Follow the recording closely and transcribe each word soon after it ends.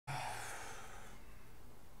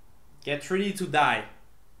Get ready to die.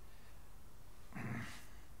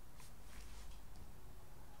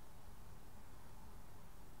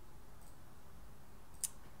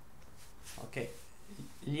 Okay.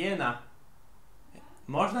 Liena,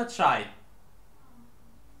 można chai?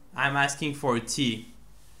 I'm asking for tea.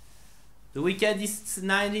 The weekend is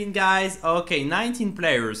 19 guys. Okay, 19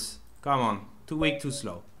 players. Come on, too weak, too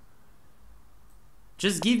slow.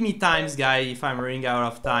 Just give me times, guy, if I'm running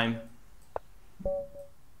out of time.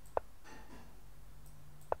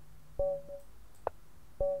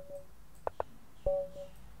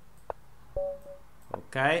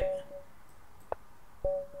 Okay.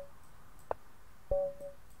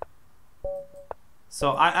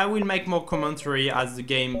 So I will make more commentary as the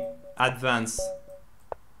game advances.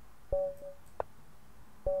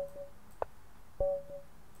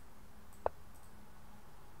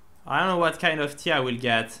 I don't know what kind of tea I will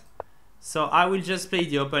get. So I will just play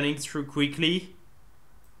the opening through quickly.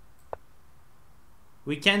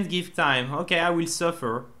 We can't give time. Okay, I will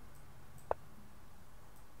suffer.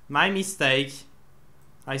 My mistake.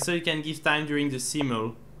 I thought you can give time during the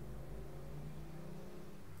simul.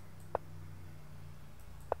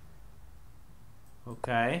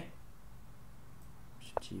 Okay.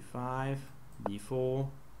 G5, D4,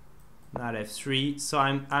 knight F3. So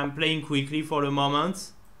I'm playing quickly for the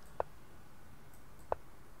moment.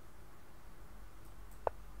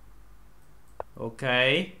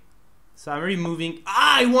 Okay. So I'm really moving.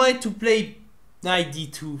 Ah, I wanted to play knight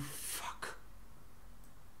D2. Fuck.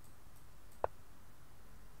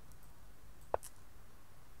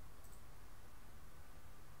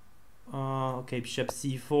 Okay, bishop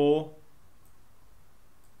C4.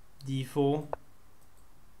 D4.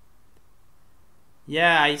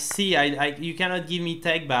 Yeah, I see. You cannot give me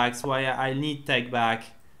take back, so I need take back.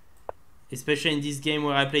 Especially in this game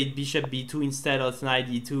where I played bishop B2 instead of knight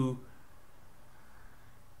D2.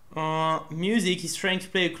 Music is trying to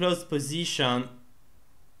play a closed position.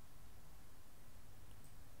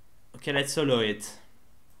 Okay, let's solo it.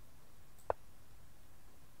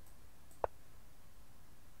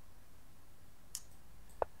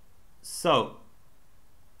 So,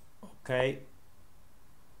 okay.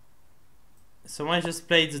 Someone just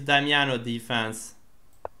played the Damiano defense.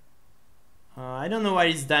 I don't know what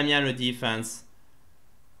is Damiano defense.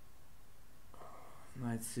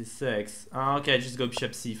 Knight C6. Okay, just go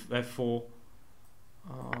bishop F4.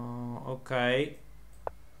 Okay.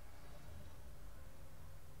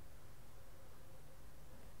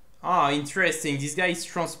 Interesting. This guy is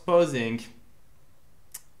transposing.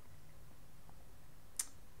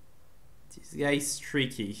 This guy is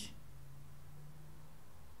tricky.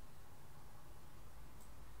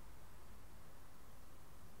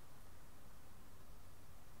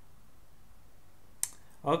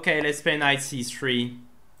 Okay, let's play knight C3.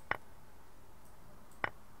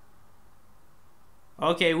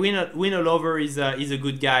 Okay, win all over is a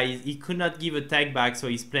good guy. He could not give a take back, so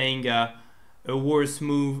he's playing a worse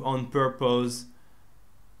move on purpose.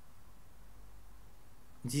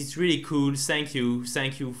 This is really cool. Thank you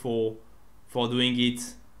for doing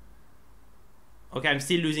it. Okay, I'm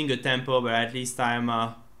still losing the tempo, but at least I'm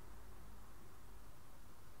not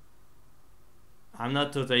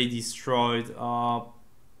totally destroyed.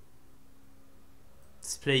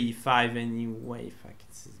 Let's play E5 anyway. Fuck,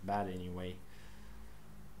 this is bad anyway.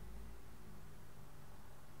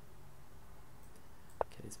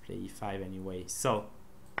 Okay, let's play E5 anyway. So,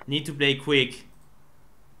 need to play quick.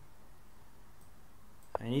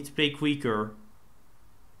 I need to play quicker.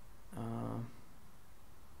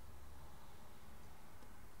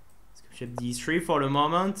 Bishop D3 for the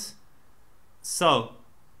moment. So,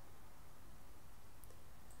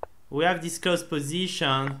 we have this close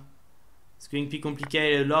position. It's going to be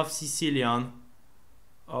complicated. Love Sicilian.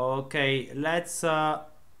 Okay, let's say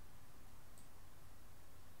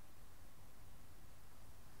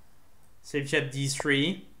bishop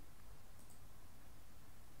D3.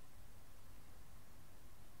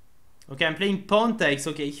 Okay, I'm playing pawn takes.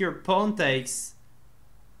 Okay, here pawn takes,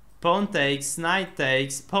 knight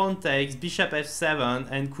takes, pawn takes, bishop F7,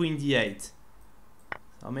 and queen D8.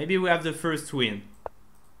 So maybe we have the first win.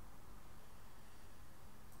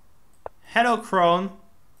 Hello, Crone.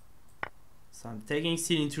 So I'm taking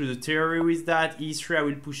still into the theory with that. E3, I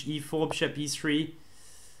will push E4, bishop E3.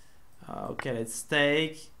 Okay, let's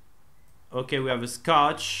take. Okay, we have a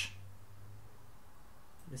scotch.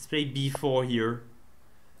 Let's play B4 here.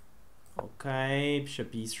 Okay,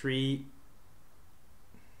 bishop E3.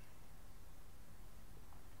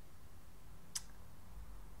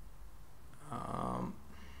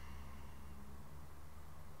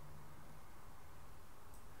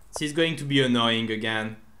 This is going to be annoying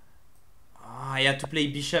again. I had to play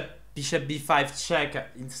bishop bishop b5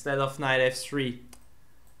 check instead of knight f3.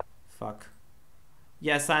 Fuck.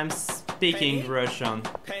 Yes, I'm speaking Penny? Russian.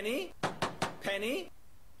 Penny? Penny?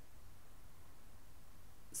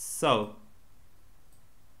 So,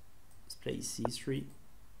 let's play c3.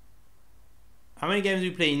 How many games do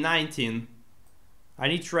we play? 19. I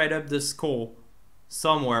need to write up the score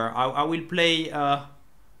somewhere. I will play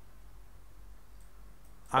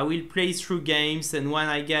through games, and when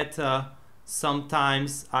I get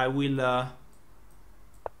sometimes I will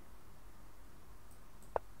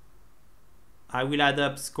add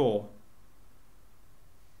up score.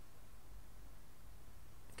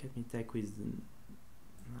 Let me take with the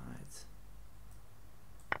knight.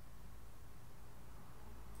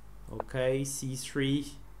 Okay,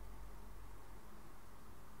 c3.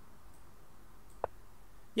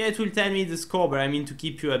 Yeah, it will tell me the score, but I mean to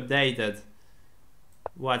keep you updated.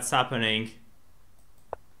 What's happening?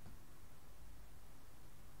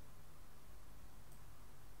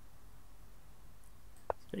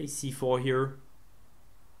 Let's play c4 here.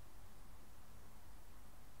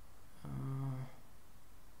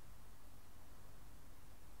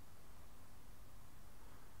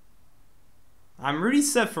 I'm really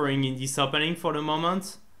suffering in this opening for the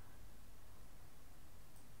moment.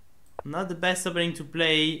 Not the best opening to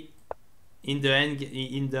play in the end.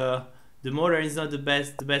 In the modern is not the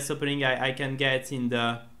best opening I can get in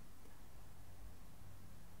the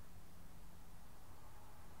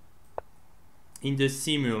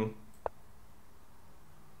simul.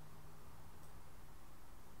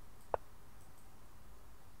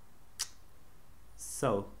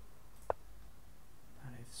 So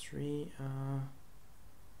f3.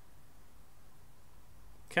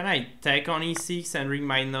 Can I take on e6 and bring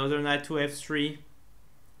my northern knight to f3?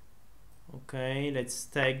 Okay, let's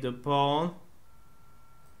take the pawn.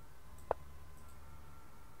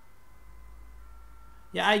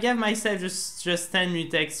 Yeah, I gave myself just 10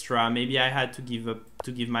 minutes extra. Maybe I had to give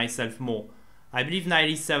myself more. I believe knight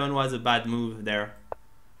e7 was a bad move there.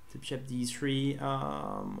 Bishop d3.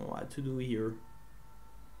 What to do here?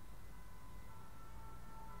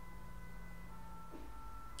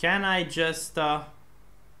 Can I just play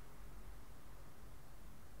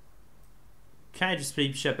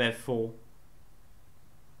bishop f4?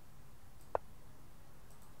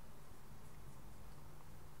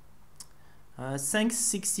 Thanks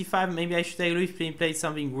 65. Maybe I should take a look if play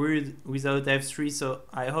something weird without f3. So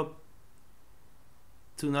I hope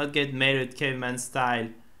to not get made at caveman style.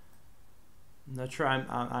 Not sure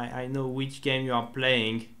I know which game you are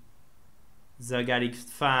playing. Zagalic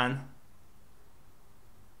fan.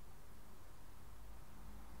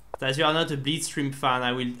 But as you are not a Blitzstream fan,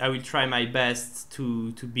 I will try my best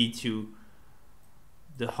to beat you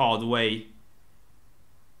the hard way.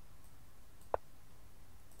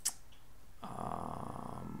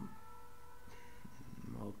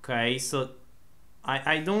 Okay, so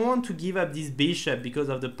I don't want to give up this bishop because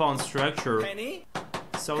of the pawn structure. Penny?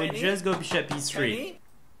 So Penny? we just go bishop e3. Penny?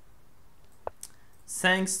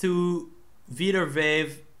 Thanks to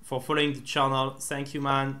Vidervev for following the channel. Thank you,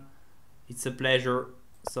 man. It's a pleasure.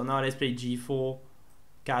 So now let's play g4.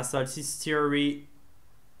 Castle. This is theory.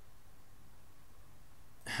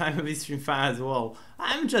 I'm a Blitzstream fan as well.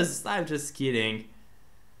 I'm just kidding.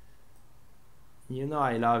 You know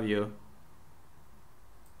I love you.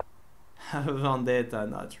 Vendetta,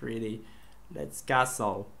 not really. Let's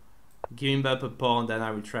castle. Give him up a pawn, then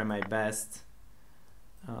I will try my best.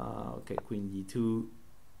 Okay, queen d2.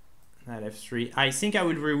 Knight f3. I think I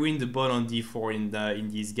will re-win the pawn on d4 in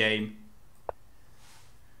this game.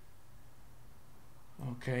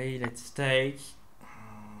 Okay, let's take.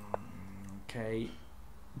 Okay,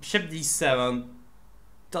 bishop d7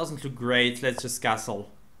 doesn't look great. Let's just castle.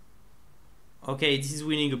 Okay, this is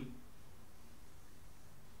winning a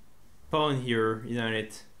pawn here, isn't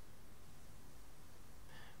it?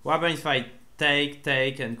 What happens if I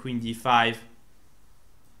take, and queen d5?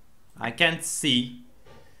 I can't see.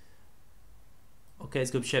 Okay,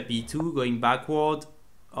 let's go bishop e2, going backward.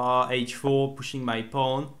 H4, pushing my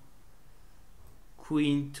pawn.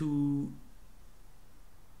 Queen 2.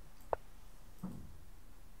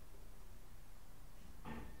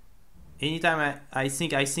 Anytime I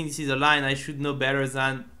think this is a line, I should know better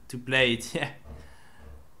than to play it. Yeah.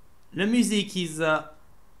 The music is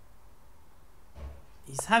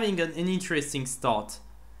having an interesting start.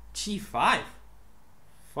 G5.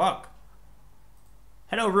 Fuck.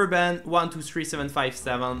 Hello Ruben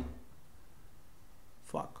 123757.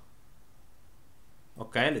 Fuck.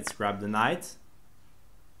 Okay, let's grab the knight.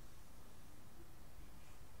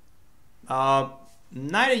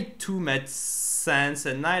 Knight a2 makes sense,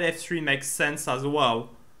 and knight f3 makes sense as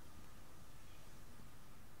well.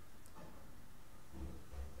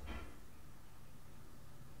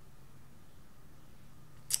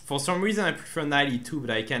 For some reason I prefer knight e2,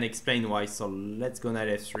 but I can't explain why, so let's go knight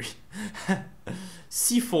f3.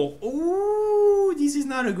 c4. Ooh, this is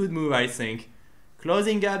not a good move, I think.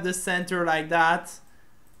 Closing up the center like that,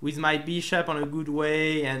 with my bishop on a good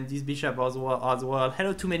way, and this bishop as well.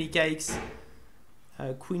 Hello, too many cakes.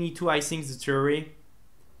 Queen e2, I think, is the theory.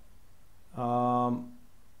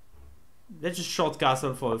 Let's just short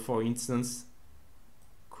castle for instance.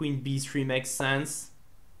 Queen b3 makes sense.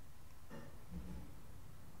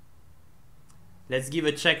 Let's give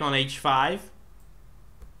a check on h5.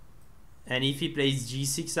 And if he plays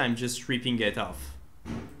g6, I'm just ripping it off.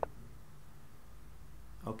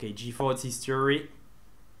 Okay, g4 is his theory.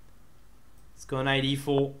 Let's go knight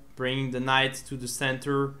e4, bringing the knight to the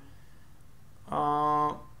center.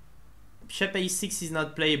 Bishop a6 is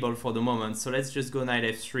not playable for the moment, so let's just go knight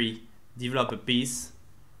f3, develop a piece.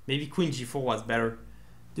 Maybe queen g4 was better.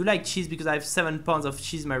 Do you like cheese? Because I have 7 pounds of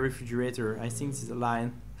cheese in my refrigerator. I think this is a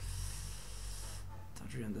line.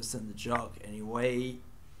 Don't really understand the joke anyway.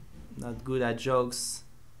 Not good at jokes.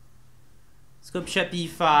 Let's go bishop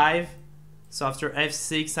e5. So after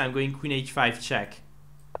f6, I'm going queen h5 check.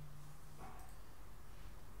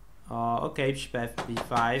 Okay, bishop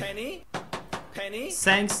f5. Penny? Penny?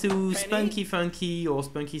 Thanks to Penny? Spunky Funky or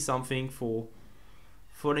Spunky something for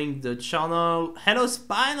following the channel. Hello,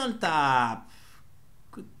 Spinal Tap.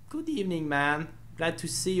 Good evening, man. Glad to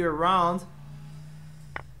see you around.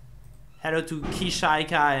 Hello to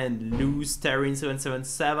Kishaika and Luz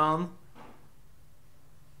Terrin777.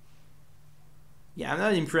 Yeah, I'm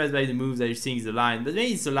not impressed by the moves that you're seeing is the line, but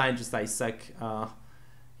maybe it's the line just I suck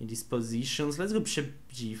in these positions. Let's go bishop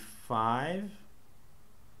g5.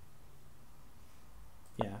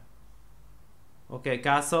 Yeah. Okay,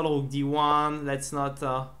 castle, rook d1. Let's not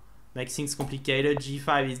make things complicated.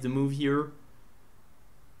 g5 is the move here.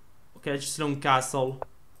 Okay, let's just long castle.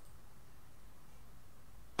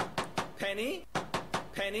 Penny?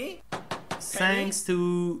 Penny? Thanks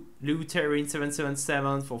to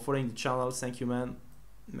Luterin777 for following the channel. Thank you, man.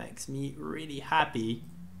 Makes me really happy.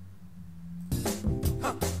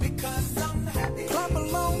 Because I'm happy. Clap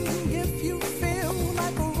along if you feel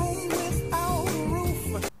like a room without a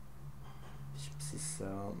roof.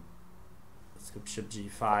 Let's go bishop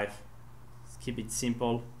g5. Let's keep it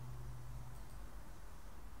simple.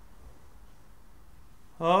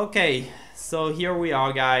 Okay, so here we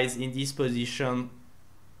are, guys, in this position.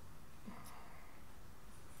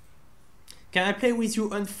 Can I play with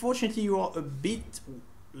you? Unfortunately, you are a bit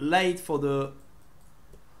late for the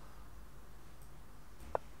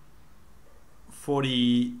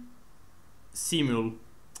simul.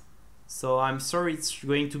 So I'm sorry, it's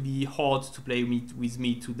going to be hard to play with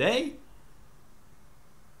me today.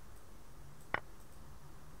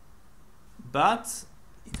 But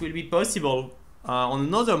it will be possible on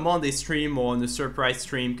another Monday stream or on a surprise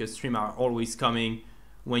stream, because streams are always coming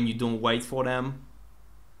when you don't wait for them.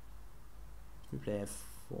 We play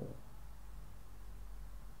f4.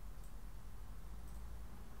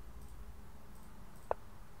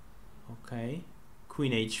 Okay.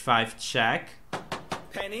 Queen h5 check.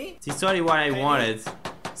 Penny? This is totally what I Penny? wanted.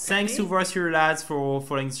 Thanks to Varsir Lads for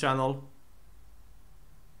following the channel.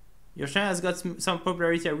 Your channel has got some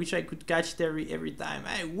popularity. I wish I could catch it every time.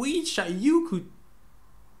 I wish you could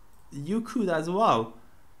as well.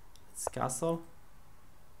 It's castle.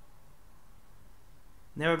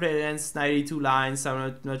 Never played against 92 lines. So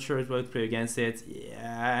I'm not sure what to play against it.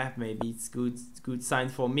 Yeah, maybe it's good sign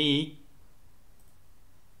for me.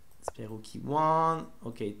 Let's play rook e1.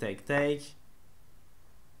 Okay, take.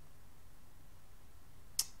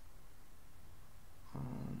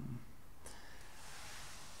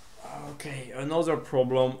 Okay, another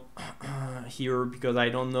problem here because I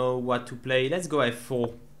don't know what to play. Let's go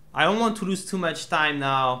f4. I don't want to lose too much time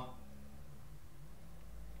now.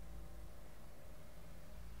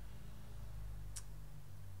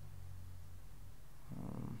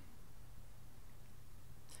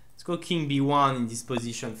 Let's go king b1 in this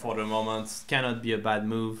position for the moment. Cannot be a bad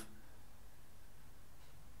move.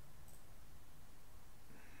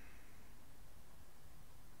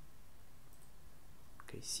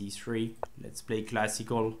 Okay, c3. Let's play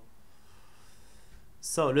classical.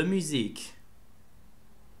 So, le musique.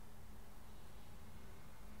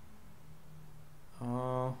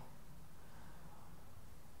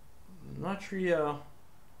 Not really.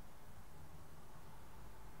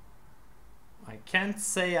 I can't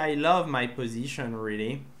say I love my position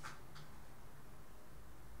really.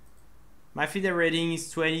 My FIDE rating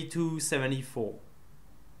is 2274.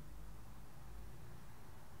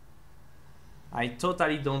 I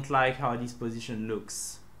totally don't like how this position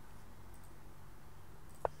looks.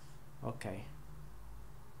 Okay.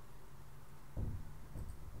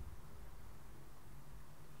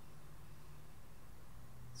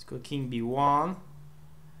 go king b1.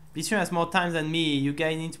 This one has more time than me. You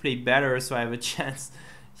guys need to play better so I have a chance.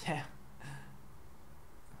 Yeah.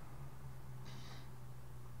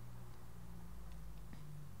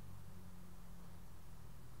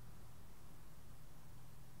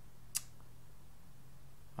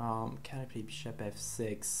 Can I play bishop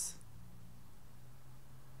f6?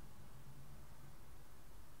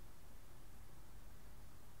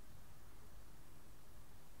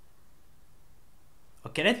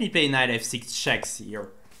 Okay, let me play knight f6 checks here.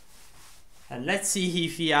 And let's see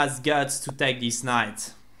if he has guts to take this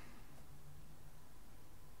knight.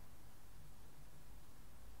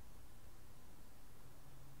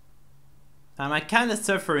 I'm kind of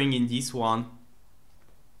suffering in this one.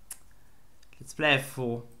 Let's play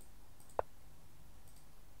f4.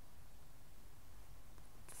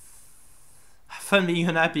 Have fun being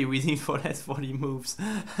unhappy with him for less 40 moves.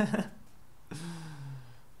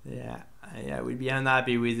 Yeah, we'll be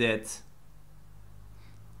unhappy with it.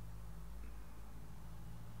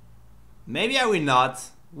 Maybe I will not.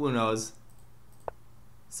 Who knows?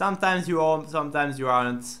 Sometimes you are, sometimes you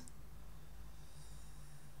aren't.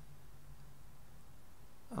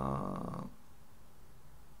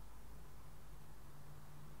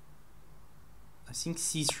 I think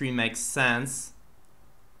c3 makes sense.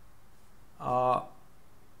 Oh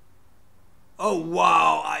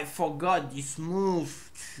wow, I forgot this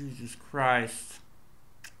move. Jesus Christ.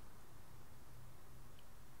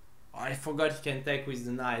 I forgot he can take with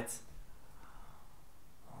the knight.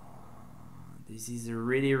 This is a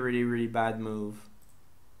really bad move.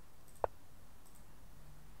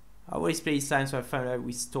 I always play this line so I find out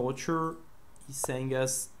with torture. He's saying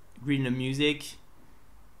us green the music.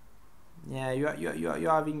 Yeah,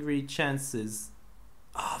 you're having great chances.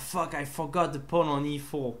 Oh fuck, I forgot the pawn on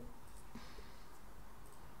e4.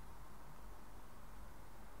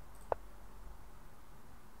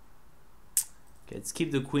 Okay, let's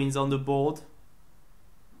keep the queens on the board.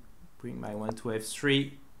 Bring my one to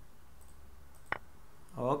f3.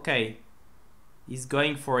 Okay, he's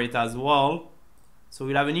going for it as well. So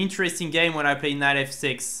we'll have an interesting game when I play knight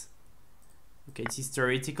f6. Okay, this is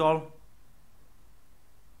theoretical.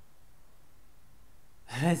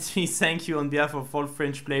 Let me thank you on behalf of all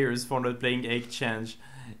French players for not playing exchange.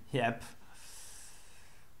 Yep.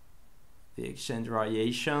 The exchange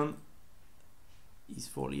variation is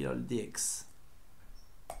for little dicks.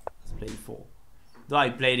 Let's play 4. Though I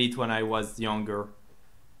played it when I was younger.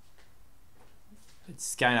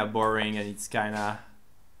 It's kind of boring and it's kind of...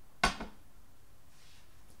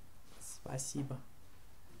 Спасибо.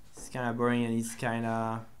 It's kind of boring and it's kind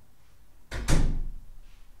of...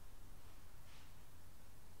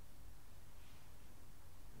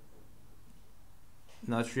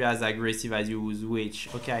 not really as aggressive as you would switch.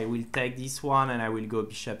 Okay, I will take this one and I will go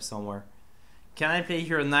bishop somewhere. Can I play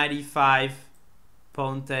here knight e5,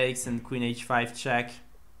 pawn takes and queen h5 check?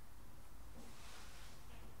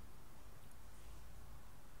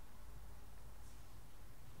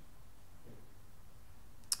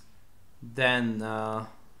 Then no,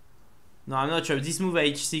 I'm not sure. This move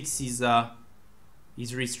h6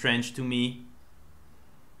 is really strange to me.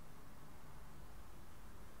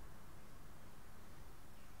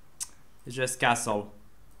 It's just castle.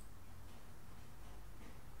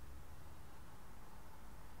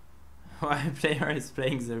 Why player is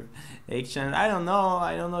playing the exchange? I don't know.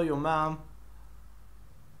 I don't know your mom.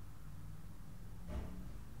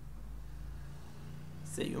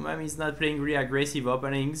 Say your mom is not playing really aggressive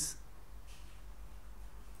openings.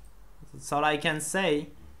 That's all I can say.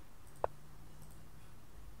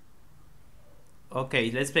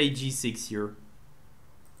 Okay, let's play g6 here.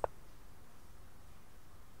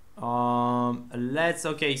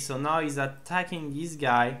 Okay, so now he's attacking this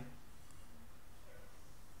guy.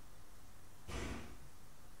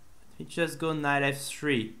 Let me just go knight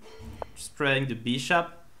f3, spreading the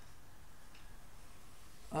bishop.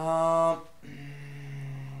 Can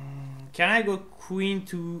I go queen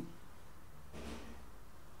to...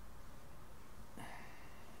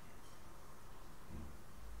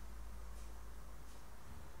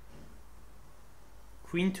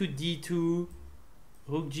 queen to d2,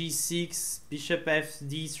 rook g6, bishop f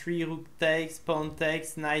d3, rook takes, pawn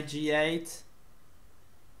takes, knight g8.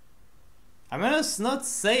 I must not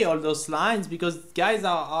say all those lines because guys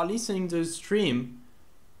are listening to the stream.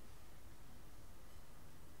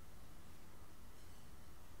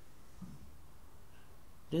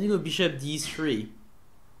 Let me go bishop d3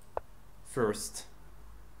 first.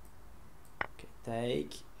 Okay,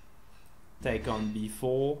 take on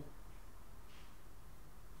b4.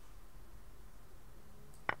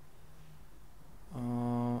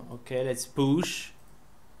 Okay, let's push.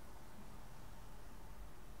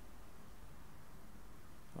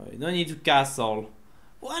 You don't need to castle.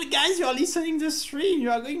 Well, guys, you are listening to the stream.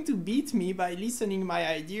 You are going to beat me by listening my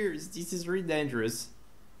ideas. This is really dangerous.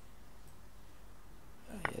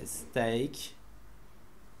 Yes, take.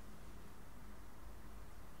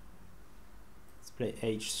 Let's play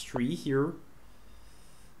h3 here.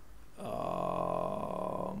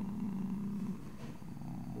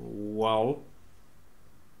 Well,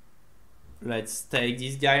 let's take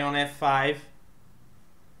this guy on f5.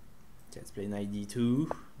 Let's play knight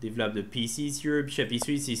d2. Develop the pieces here. Bishop e3,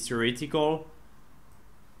 this is theoretical.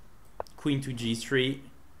 Queen to g3.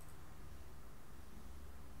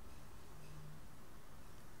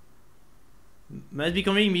 Must be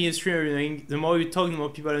convincing being a streamer. The more you talk, the more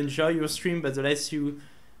people enjoy your stream, but the less you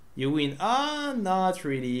win. Ah, not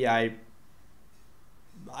really. I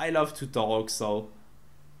love to talk, so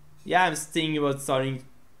yeah, I'm thinking about starting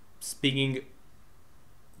speaking,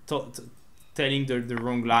 telling the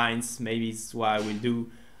wrong lines. Maybe it's what I will do.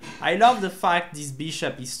 I love the fact this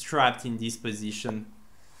bishop is trapped in this position.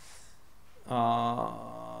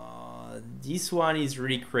 This one is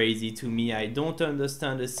really crazy to me. I don't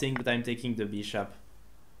understand the thing, but I'm taking the bishop.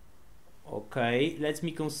 Okay, let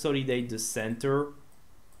me consolidate the center.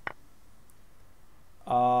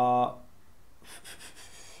 I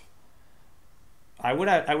would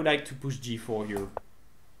like to push g4 here.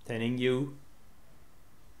 Telling you.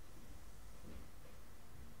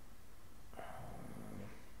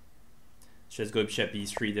 Just go bishop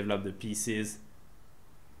e3, develop the pieces.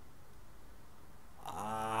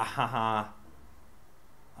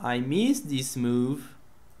 I missed this move.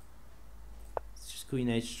 Let's just queen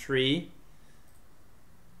h3.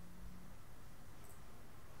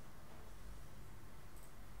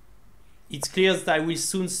 It's clear that I will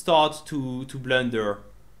soon start to blunder.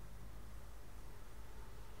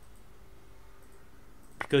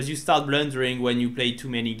 Because you start blundering when you play too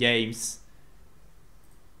many games.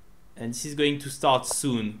 And this is going to start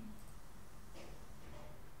soon.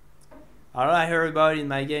 All I heard about in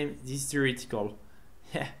my game, this is theoretical.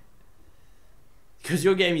 Yeah. Because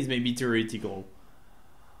your game is maybe theoretical.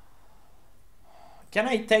 Can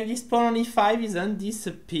I take this pawn on e5? Isn't this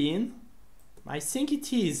a pin? I think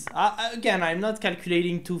it is. Again, I'm not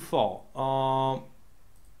calculating too far. Oh,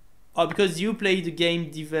 because you play the game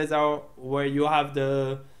divisor where you have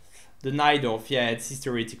the knight off. Yeah, it's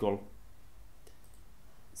theoretical.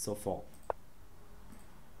 So far.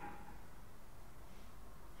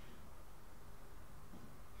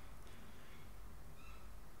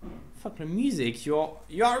 Fuck the music. You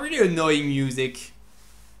are really annoying music.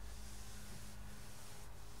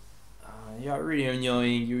 You are really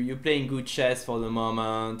annoying. You're playing good chess for the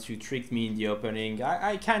moment. You tricked me in the opening.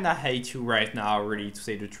 I kinda hate you right now, really, to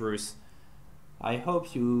say the truth. I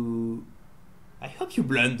hope you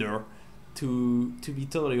blunder. To be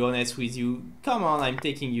totally honest with you. Come on, I'm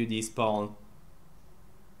taking you this pawn.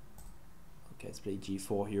 Okay, let's play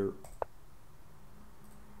g4 here.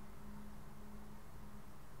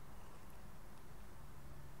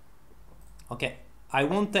 Okay, I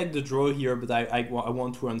won't take the draw here, but I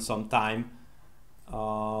want to earn some time.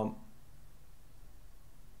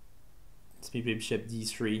 Let's play bishop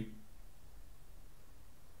d3.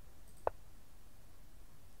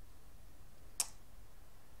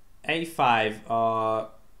 a5.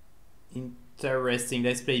 Interesting.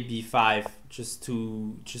 Let's play b5 just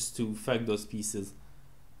to fuck those pieces.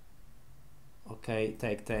 Okay,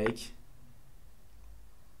 take.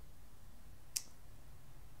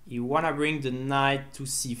 You wanna bring the knight to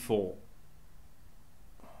c4.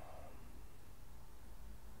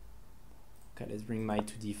 Okay, let's bring knight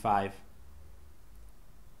to d5.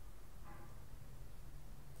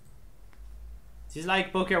 This is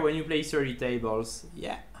like poker when you play 30 tables.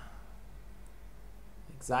 Yeah.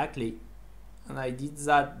 Exactly. And I did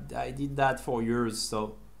that for years,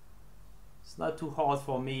 so it's not too hard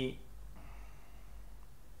for me.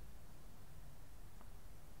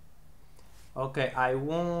 Okay, I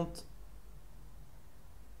want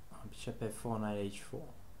bishop f4, knight h4.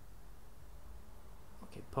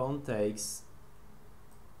 Okay, pawn takes.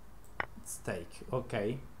 Let's take.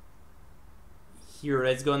 Okay. Here,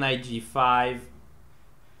 let's go knight g5.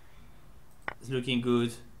 It's looking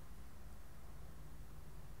good.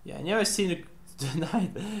 Yeah, I never seen the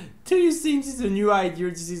knight. Do you think this is a new idea?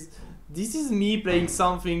 This is me playing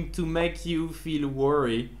something to make you feel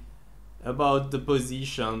worried about the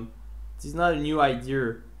position. This is not a new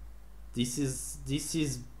idea. This is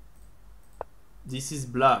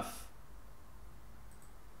bluff.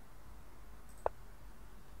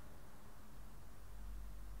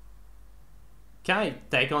 Can I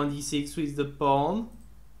take on d6 with the pawn?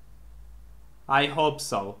 I hope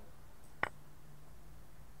so.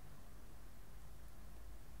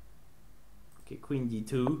 Okay, queen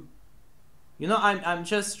d2. You know, I'm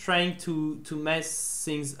just trying to mess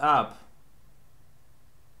things up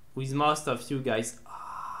with most of you guys.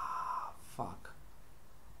 Ah, fuck.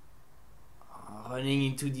 Running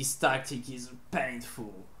into this tactic is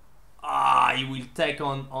painful. Ah, he will take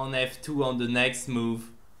on f2 on the next move.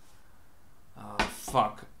 Ah,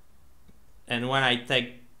 fuck. And when I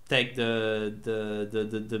take the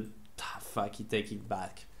fuck, he take it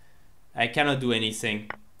back. I cannot do anything.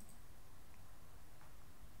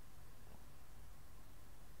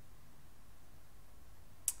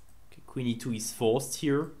 Okay, queen e2 is forced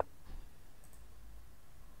here.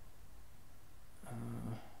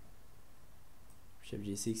 Bishop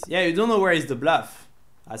g6. Yeah, you don't know where is the bluff.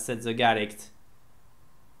 I said the Gallic.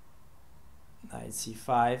 Knight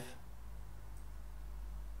c5.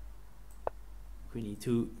 Queen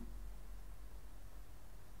e2.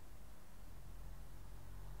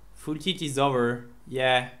 Full kick is over.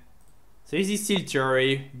 Yeah. So this is still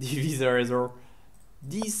theory. Divisors or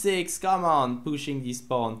d6. Come on, pushing this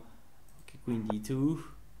pawn. Okay, queen d2.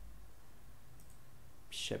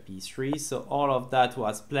 Bishop e3. So all of that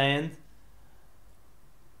was planned.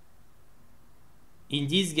 In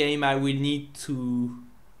this game, I will need to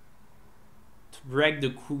break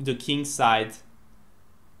the king side.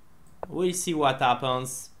 We'll see what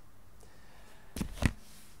happens.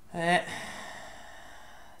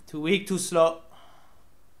 Too weak, too slow.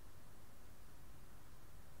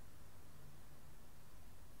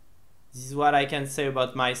 This is what I can say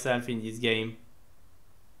about myself in this game.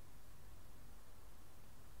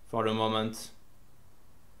 For the moment.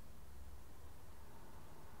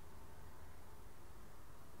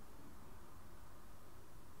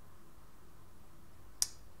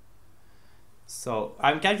 So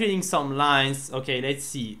I'm calculating some lines. Okay, let's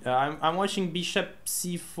see. I'm watching bishop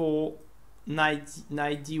c4, knight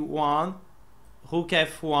d1, rook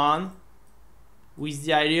f1, with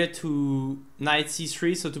the idea to knight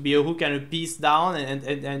c3, so to be a hook and a piece down,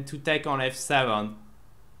 and to take on f7.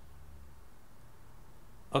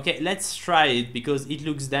 Okay, let's try it because it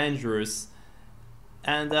looks dangerous.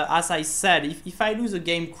 And as I said, if I lose a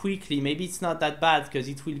game quickly, maybe it's not that bad because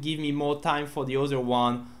it will give me more time for the other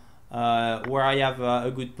one. Where I have a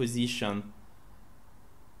good position.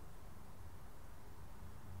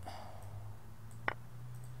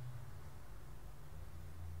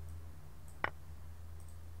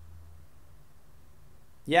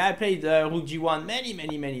 Yeah, I played rook g1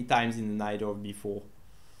 many times in the night or before.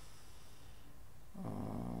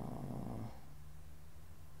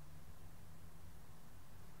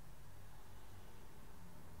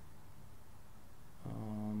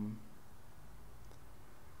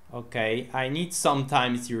 Okay, I need some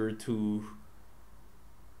time here to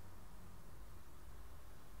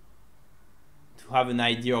have an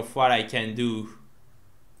idea of what I can do.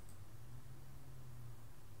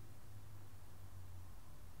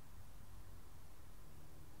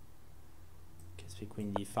 Let's pick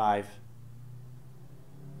queen d5.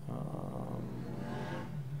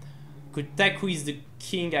 Could take with the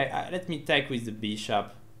king. Let me take with the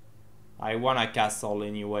bishop. I want a castle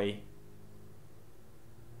anyway.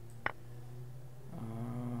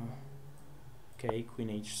 Okay, queen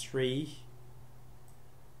h3,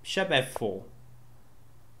 bishop f4.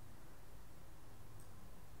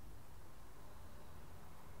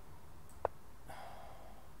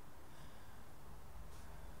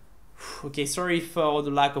 Okay, sorry for the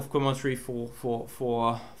lack of commentary for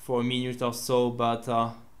a minute or so, but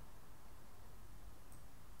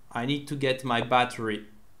I need to get my battery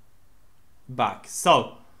back.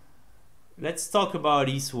 So let's talk about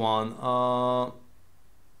this one.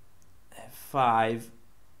 F5.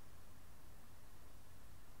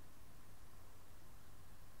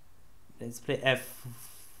 Let's play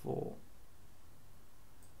f4.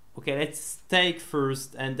 Okay, let's take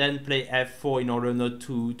first and then play f4 in order not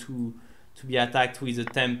to be attacked with a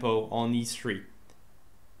tempo on e3.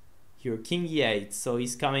 Here, king e8, so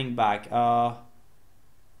he's coming back.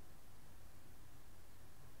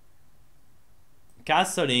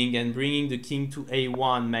 Castling and bringing the king to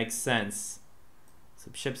a1 makes sense. So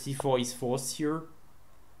bishop c4 is forced here.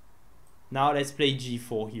 Now let's play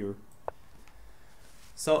g4 here.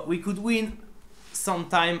 So we could win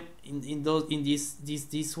sometime in this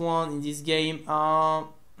game.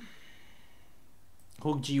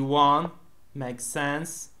 Rook g1 makes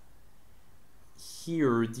sense.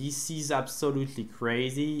 Here, this is absolutely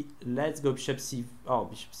crazy. Let's go bishop c. Oh,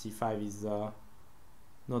 bishop c5 is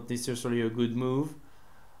not necessarily a good move.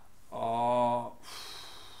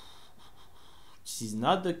 This is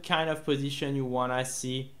not the kind of position you wanna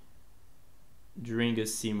see during a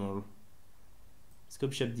simul. Let's go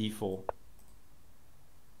bishop d4.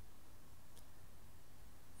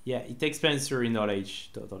 Yeah, it expands your knowledge,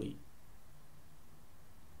 totally.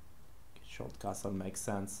 Short castle makes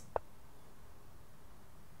sense.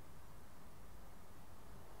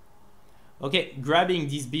 Okay, grabbing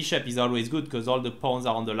this bishop is always good because all the pawns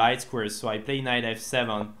are on the light squares, so I play knight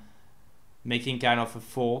f7, making kind of a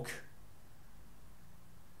fork.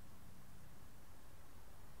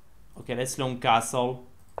 Okay, let's long castle.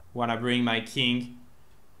 Wanna bring my king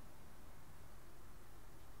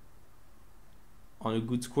on a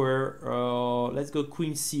good square. Let's go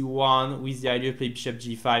queen c1 with the idea to play bishop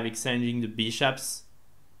g5, exchanging the bishops.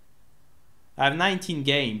 I have 19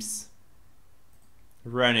 games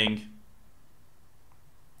running.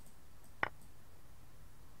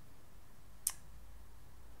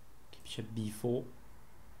 Bishop b4.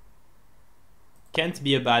 Can't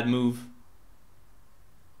be a bad move.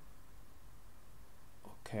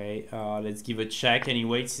 Okay, let's give a check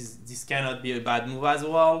anyway. This cannot be a bad move as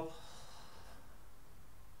well.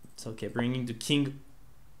 It's okay, bringing the king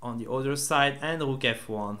on the other side and rook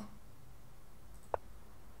f1.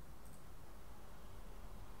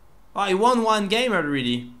 Oh, I won one game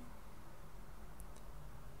already.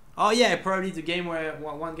 Oh yeah, probably the game where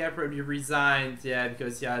one guy probably resigned. Yeah,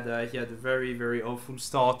 because he had a very, very awful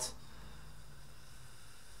start.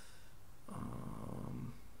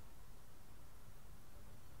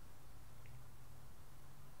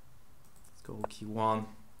 Let's go rook e1.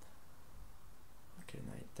 Okay,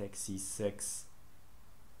 knight takes c6.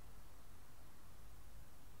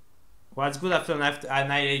 What's good after knight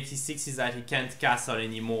 86 is that he can't castle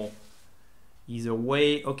anymore. Either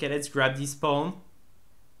way. Okay, let's grab this pawn.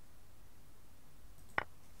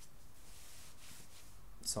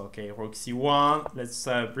 So okay, rook c1. Let's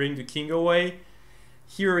bring the king away.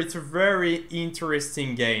 Here it's a very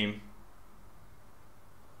interesting game.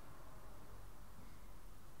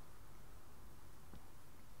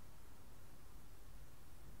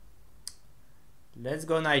 Let's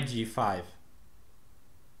go knight g5.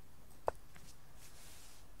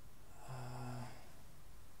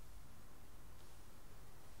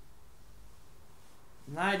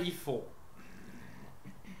 94.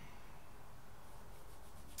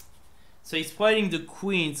 So he's playing the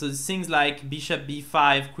queen, so things like bishop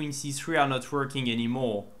b5, queen c3 are not working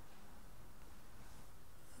anymore.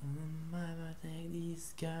 Take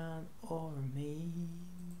this gun over me.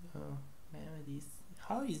 Oh,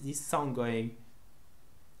 how is this song going?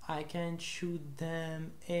 I can't shoot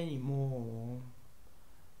them anymore.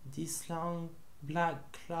 This long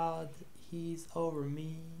black cloud is over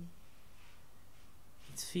me.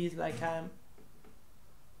 It feels like I'm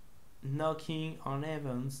knocking on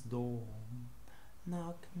heaven's door.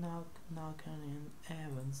 Knock, knock, knock on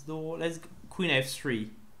heaven's door. Let's go. Queen f3.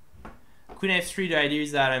 Queen f3, the idea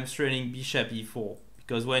is that I'm threatening bishop e4.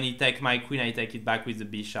 Because when he takes my queen, I take it back with the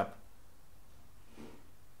bishop.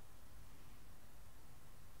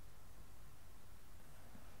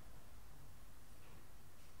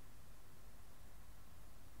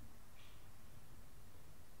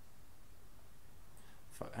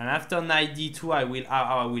 And after knight d2,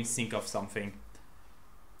 I will think of something.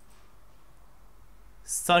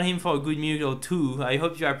 Stun him for a good minute or two. I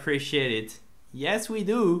hope you appreciate it. Yes, we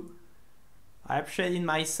do. I appreciate it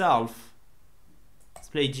myself. Let's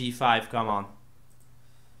play g5. Come on.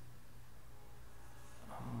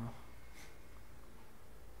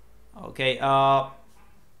 Okay.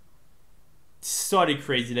 Sorry,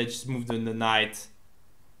 crazy. Let's just move on the knight.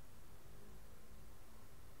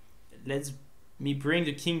 Let's me bring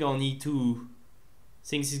the king on e2.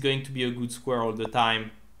 Thinks it's going to be a good square all the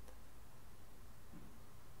time.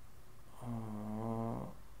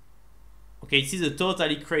 Okay, this is a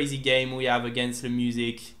totally crazy game we have against the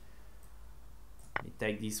music. Let me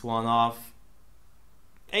take this one off.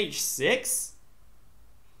 h6?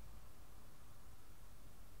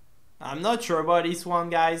 I'm not sure about this one,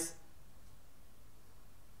 guys.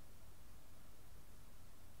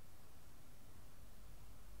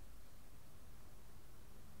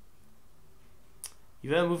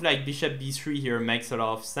 Even a move like bishop b3 here makes a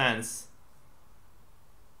lot of sense.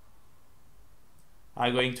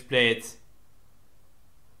 I'm going to play it.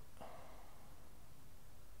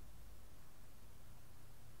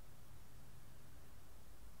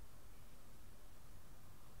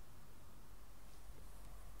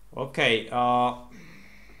 Okay, I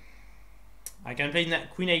can play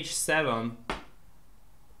queen h7.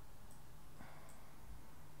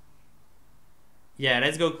 Yeah,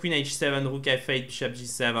 let's go queen h7, rook f8, bishop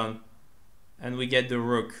g7, and we get the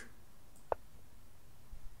rook.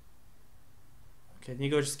 Okay, let me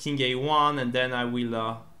go just king a1, and then I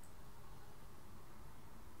will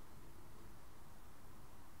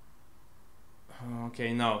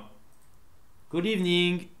okay, no. Good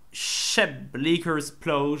evening, Shep Lakers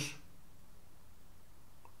Ploge.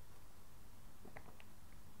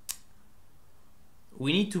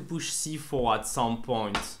 We need to push c4 at some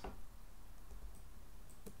point.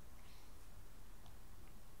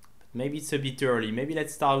 Maybe it's a bit early. Maybe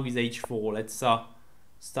let's start with h4. Let's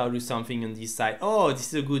start with something on this side. Oh,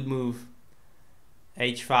 this is a good move.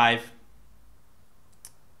 h5.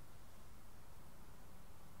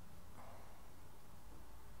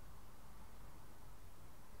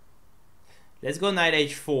 Let's go knight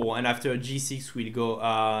h4, and after g6 we'll go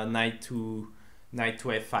knight to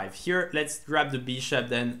f5. Here, let's grab the bishop.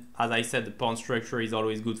 Then, as I said, the pawn structure is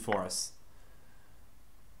always good for us.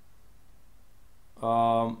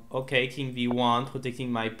 Okay, king v1,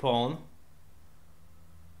 protecting my pawn.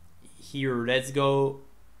 Here, let's go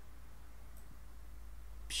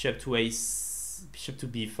bishop to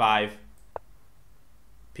b5,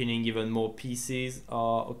 pinning even more pieces.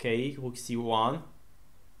 Okay, rook c1,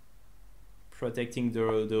 protecting the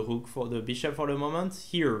rook for the bishop for the moment.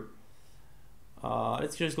 Here,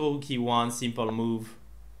 let's just go rook e1, simple move.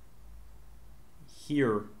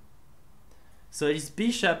 Here. So this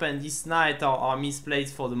bishop and this knight are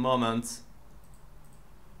misplaced for the moment.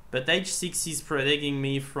 But h6 is protecting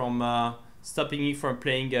me from, stopping me from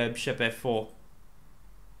playing bishop f4.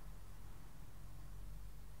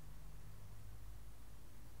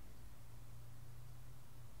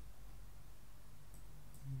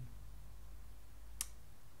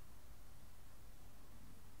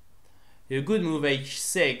 A good move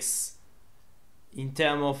h6 in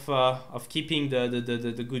terms of keeping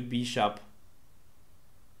the good bishop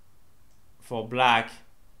for black.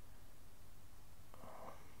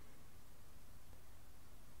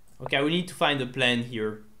 Okay, we need to find a plan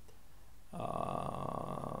here.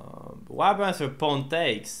 What happens if pawn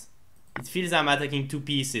takes? It feels I'm attacking two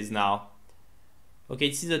pieces now. Okay,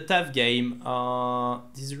 this is a tough game.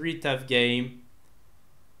 This is a really tough game.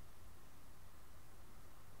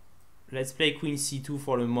 Let's play queen c2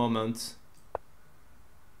 for the moment.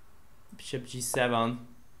 Bishop g7.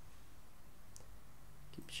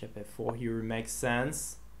 Bishop f4 here makes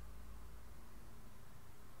sense.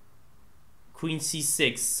 Queen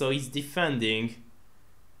c6, so he's defending.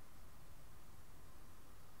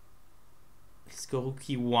 Let's go rook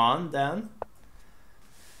e1 then.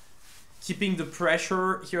 Keeping the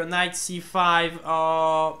pressure here, knight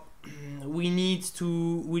c5. We need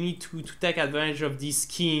to take advantage of this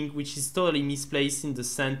king, which is totally misplaced in the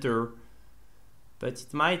center, but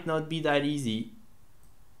it might not be that easy.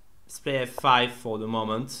 Let's play f5 for the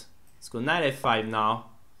moment. Let's go knight f5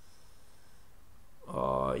 now.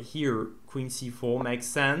 Here, queen c4 makes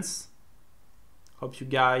sense. Hope you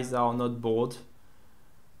guys are not bored,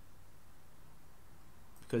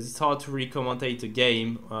 because it's hard to really commentate a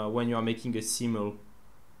game when you are making a simul.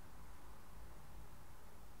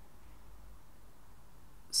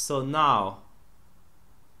 So now,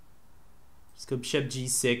 let's go bishop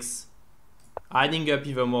g6, adding up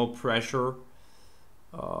even more pressure.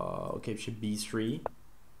 Okay, bishop b3.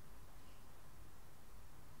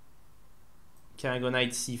 Can I go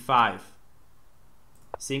knight c5?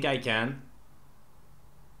 Think I can.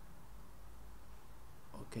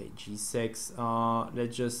 Okay, g6.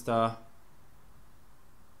 Let's just long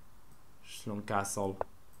castle.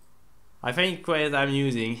 I find it quite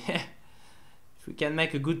amusing. If we can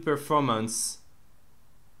make a good performance,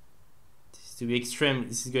 this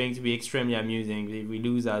is going to be extremely amusing. If we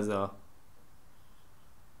lose as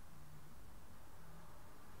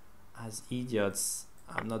idiots,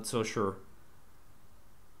 I'm not so sure.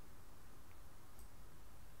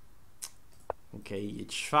 Okay,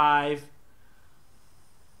 h5.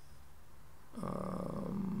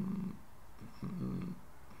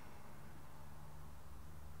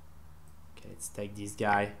 Okay, let's take this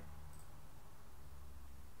guy.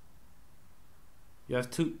 You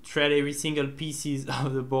have to trade every single pieces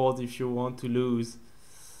of the board if you want to lose.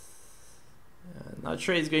 Not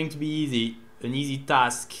sure it's going to be easy. An easy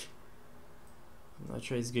task. I'm not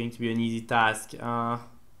sure it's going to be an easy task. The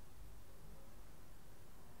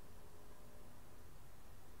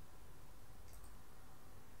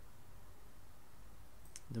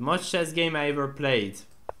most chess game I ever played,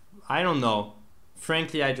 I don't know.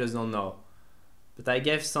 Frankly, I just don't know. But I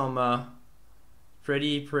gave some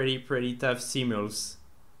pretty tough simuls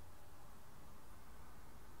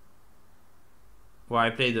where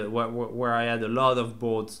I played where I had a lot of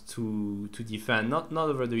boards to defend. Not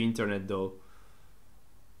over the internet though,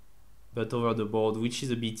 but over the board, which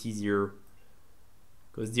is a bit easier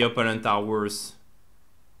because the opponents are worse.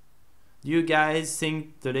 Do you guys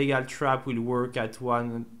think the legal trap will work at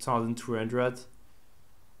 1200?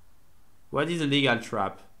 What is a legal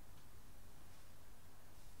trap?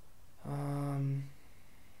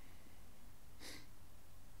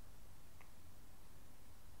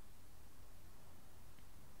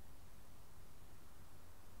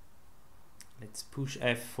 Let's push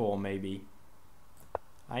f4 maybe.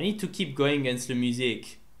 I need to keep going against the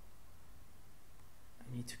music.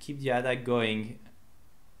 I need to keep the attack going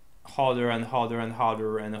harder and harder and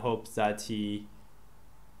harder and hope that he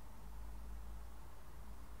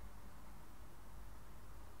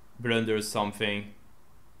blunders something.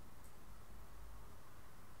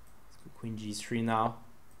 Let's go queen g3 now.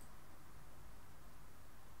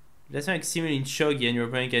 Let's make simul in shogi and your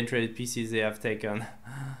opponent can trade pieces they have taken.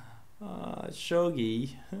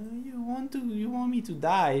 Shogi, you want me to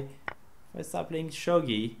die if I start playing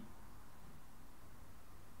shogi?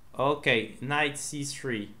 Okay, knight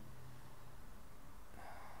c3.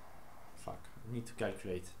 Fuck, I need to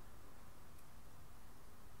calculate.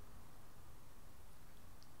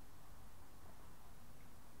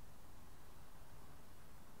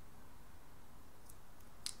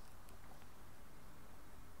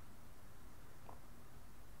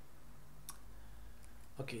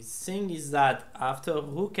 Okay, thing is that after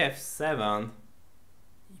rook f7,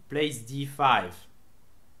 he plays d5.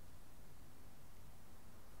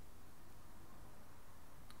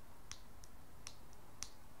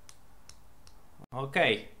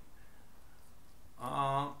 Okay.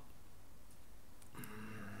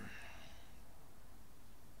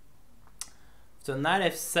 So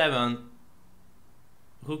knight f7,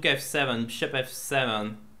 rook f7, bishop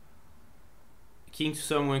f7, king to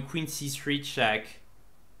someone, queen c3 check.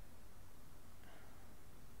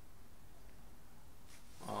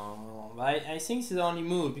 I think it's the only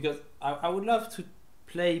move because I would love to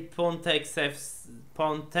play pawn takes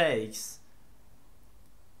pawn takes.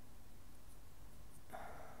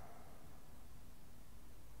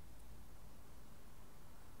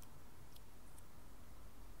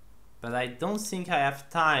 But I don't think I have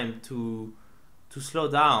time to slow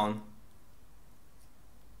down.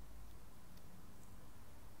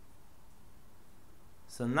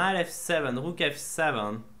 So knight f7, rook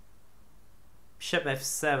f7, bishop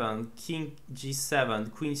f7, king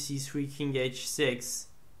g7, queen c3, king h6.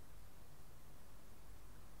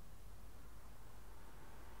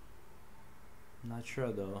 Not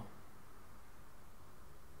sure though.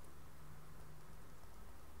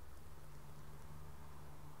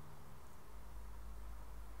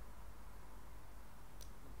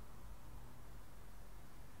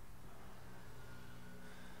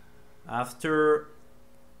 After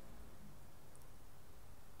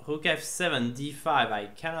rook f7, d5, I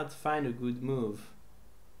cannot find a good move.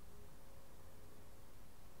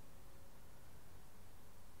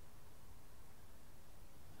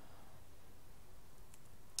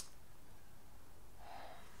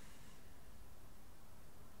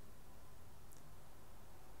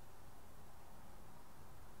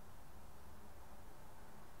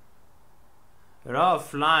 A lot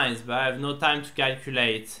of lines, but I have no time to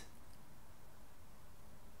calculate.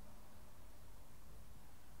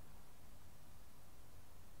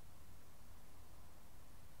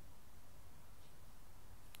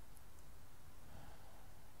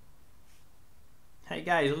 Hey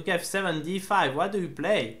guys, rook f7, d5, what do you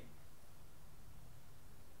play?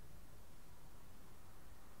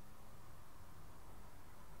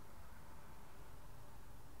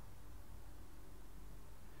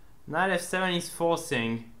 Knight f7 is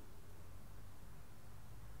forcing.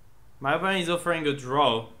 My opponent is offering a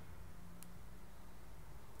draw.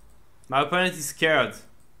 My opponent is scared.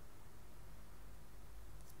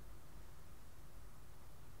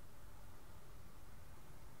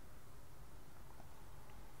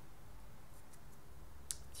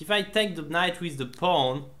 If I take the knight with the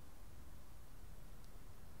pawn,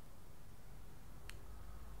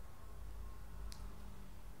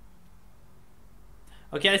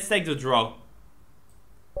 okay, let's take the draw.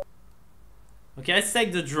 Okay, let's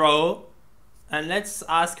take the draw and let's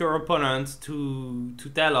ask our opponent to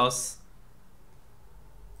tell us,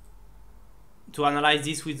 to analyze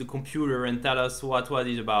this with the computer and tell us what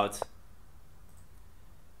it's about.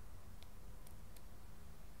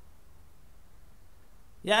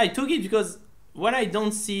 Yeah, I took it because when I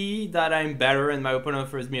don't see that I'm better and my opponent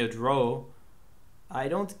offers me a draw, I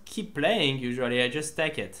don't keep playing usually, I just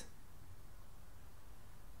take it.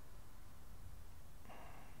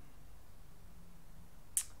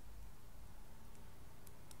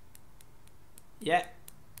 Yeah.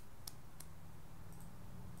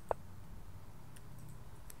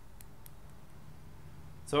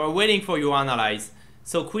 So we're waiting for you to analyze.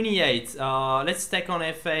 So queen e8, let's take on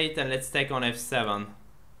f8 and let's take on f7.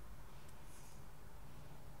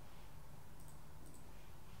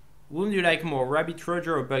 Whom do you like more, Rabbit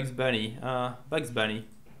Roger or Bugs Bunny? Bugs Bunny.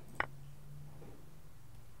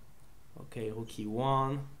 Okay, rookie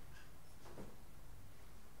 1.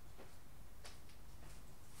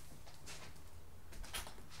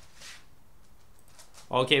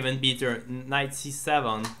 Okay, then beater, knight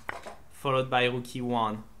c7, followed by rookie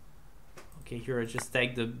 1. Okay, here I just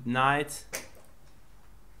take the knight.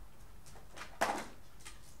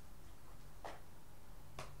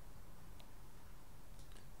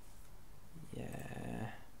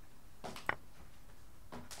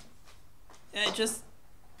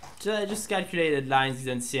 I just calculated lines,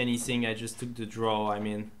 didn't see anything. I just took the draw. I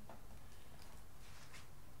mean,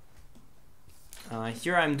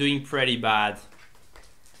 here I'm doing pretty bad.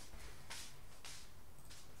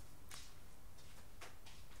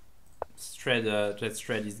 Let's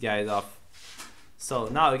shred these guys off. So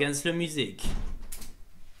now against the music.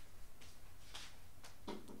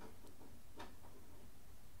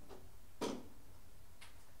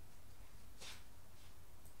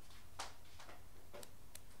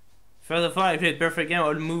 First of all, I played perfect game,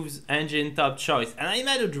 all moves, engine, top choice. And I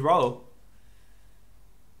made a draw.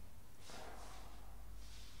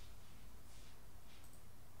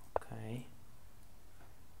 Okay.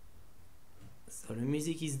 So the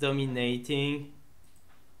music is dominating.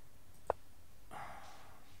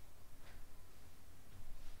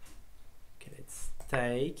 Okay, let's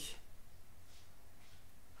take.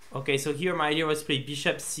 Okay, so here my idea was to play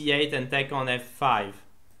bishop c8 and take on f5.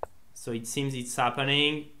 So it seems it's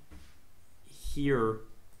happening. Here,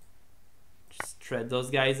 just shred those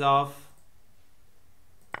guys off.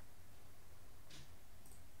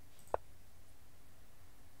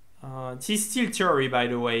 This is still theory, by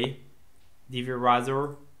the way. Divi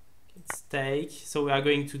Razor. Let's take. So we are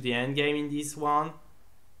going to the end game in this one.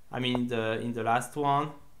 I mean, in the last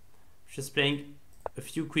one. Just playing a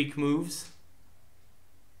few quick moves.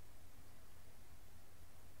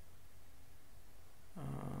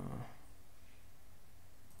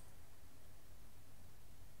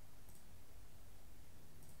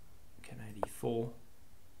 D4.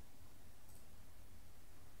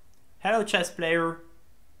 Hello, chess player.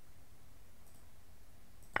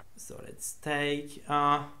 So let's take.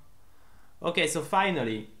 Okay, so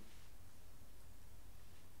finally,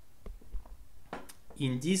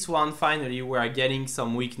 in this one, finally, we are getting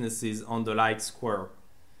some weaknesses on the light square.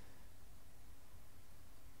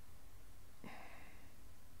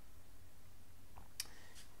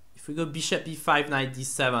 If we go bishop e5, knight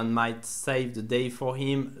d7, might save the day for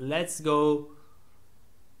him. Let's go.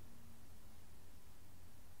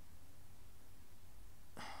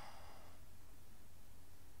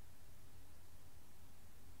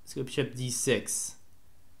 Let's go bishop d6.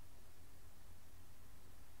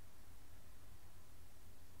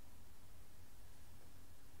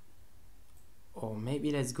 Or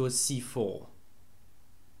maybe let's go c4.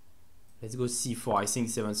 Let's go c4. I think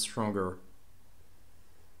 7 stronger.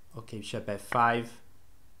 Okay, bishop f5.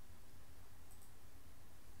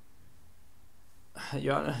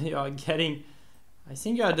 You are getting. I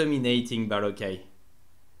think you are dominating, but okay.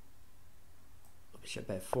 Bishop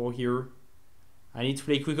f4 here. I need to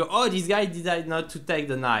play quicker. Oh, this guy decided not to take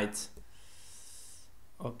the knight.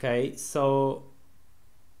 Okay, so.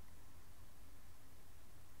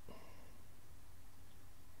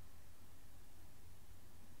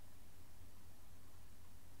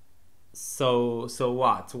 So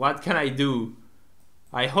what? What can I do?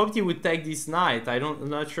 I hoped he would take this knight. I'm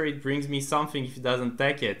not sure it brings me something if he doesn't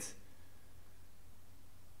take it.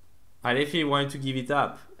 I definitely want to give it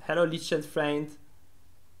up. Hello, Lichten's friend.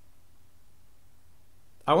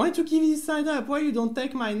 I want to give this knight up. Why you don't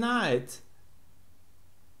take my knight?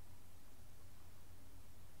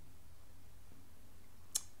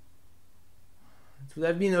 It would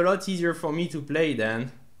have been a lot easier for me to play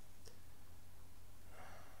then.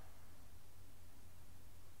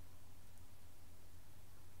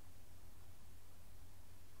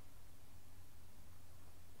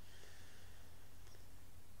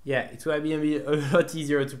 Yeah, it would have been a lot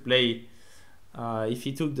easier to play if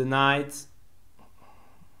he took the knight.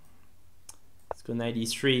 Let's go knight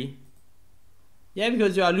e3. Yeah,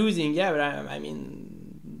 because you are losing. Yeah, but I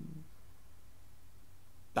mean,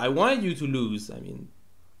 I wanted you to lose. I mean,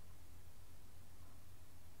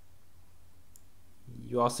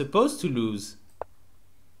 you are supposed to lose.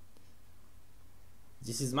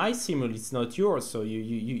 This is my simul. It's not yours, so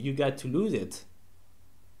you got to lose it.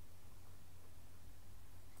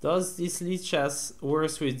 Does this lead chess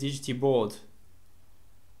worse with DGT board?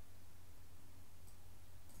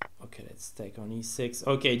 Okay, let's take on e6.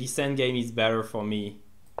 Okay, this endgame is better for me.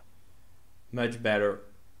 Much better.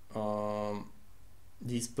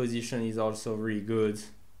 This position is also really good.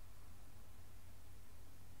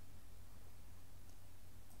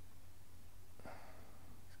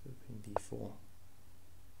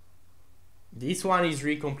 This one is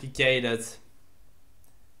really complicated.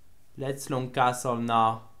 Let's long castle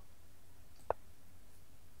now.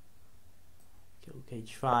 Okay, rook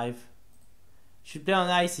h5. Should play on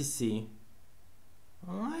ICC.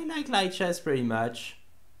 Oh, I like light chess pretty much.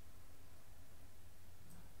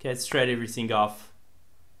 Okay, let's trade everything off.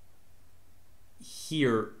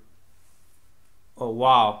 Here. Oh,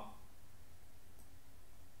 wow.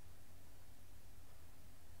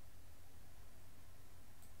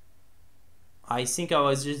 I think I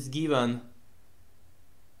was just given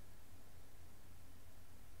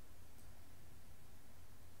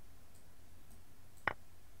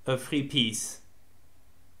a free piece.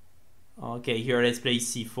 Okay, here let's play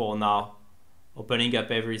c4 now. Opening up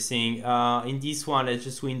everything. In this one, let's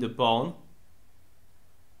just win the pawn.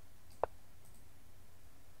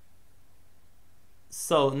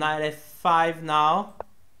 So knight f5 now.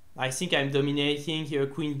 I think I'm dominating here.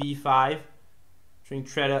 Queen b5. Trying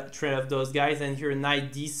to trade off those guys, and here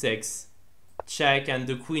knight d6. Check, and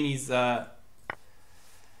the queen is the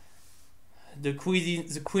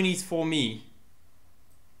queen is for me.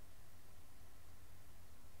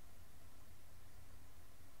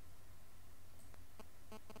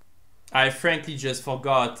 I frankly just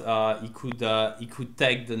forgot he could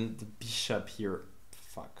take the bishop here.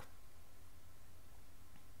 Fuck.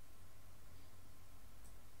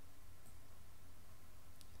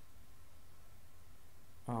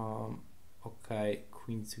 Okay,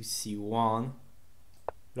 queen to c1.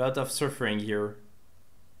 A lot of suffering here.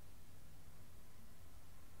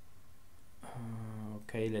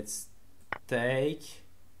 Okay, let's take.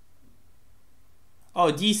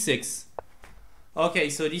 Oh, d6. Okay,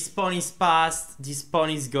 so this pawn is passed. This pawn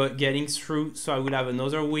is getting through, so I will have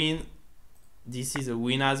another win. This is a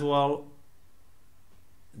win as well.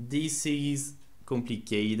 This is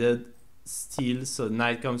complicated still, so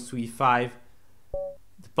knight comes to e5.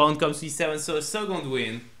 The pawn comes to e7, so a second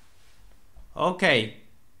win. Okay.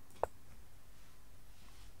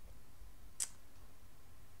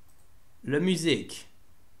 La musique.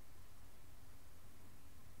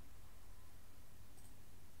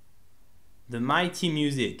 The mighty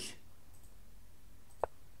music.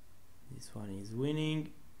 This one is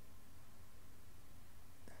winning.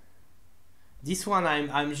 This one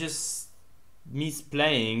I'm just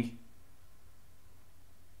misplaying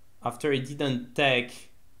after it didn't take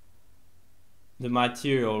the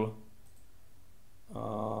material. I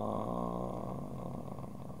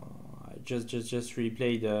just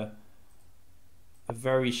replayed a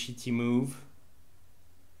very shitty move.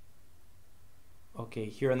 Okay,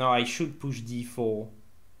 here now I should push d4.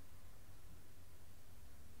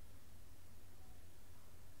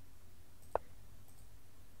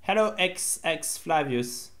 Hello XX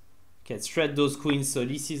Flavius. Okay, let's thread those queens, so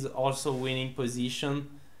this is also winning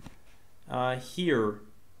position. Here.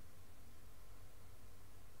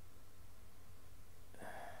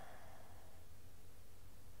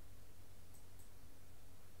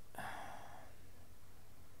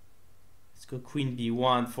 Let's go queen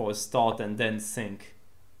b1 for a start and then sink.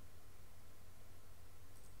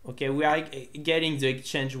 Okay, we are getting the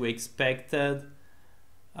exchange we expected.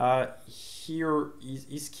 Here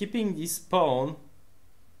is keeping this pawn.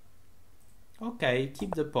 Okay,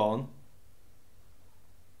 keep the pawn.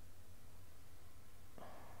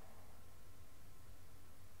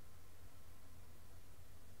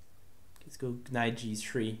 Let's go knight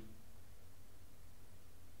g3.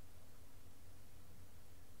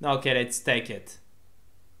 Okay, let's take it.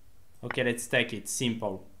 Okay, let's take it.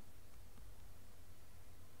 Simple.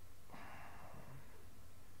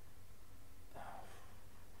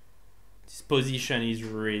 This position is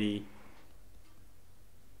really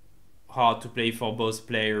hard to play for both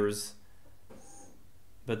players.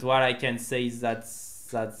 But what I can say is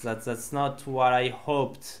that's not what I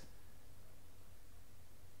hoped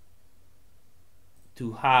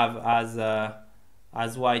to have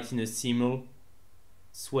as white in a simul.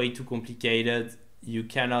 It's way too complicated. You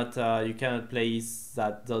cannot play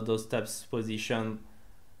those types of position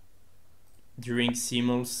during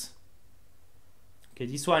simuls. Okay,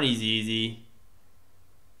 this one is easy.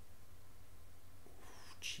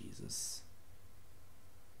 Jesus,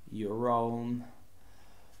 your own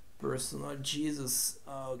personal Jesus.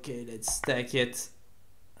 Okay, let's stack it.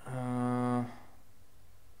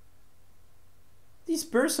 This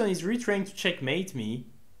person is really trying to checkmate me.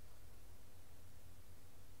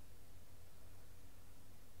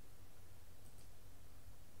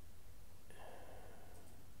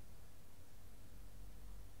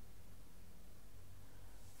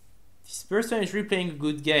 This person is replaying a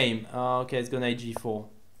good game. Okay, let's go knight g4.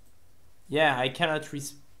 Yeah, I cannot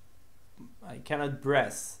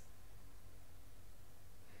breath.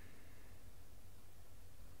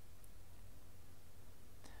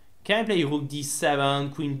 Can I play rook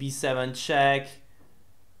d7, queen b7 check?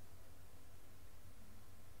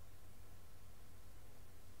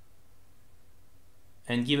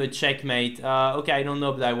 And give a checkmate. Okay, I don't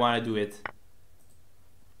know, but I want to do it.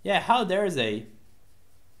 Yeah, how dare they?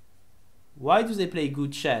 Why do they play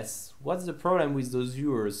good chess? What's the problem with those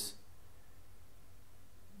viewers?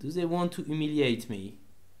 Do they want to humiliate me?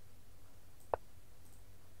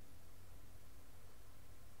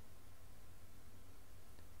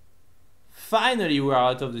 Finally, we're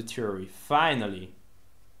out of the theory. Finally.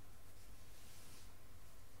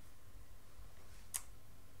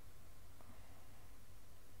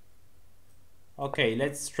 Okay,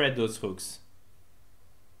 let's thread those rooks.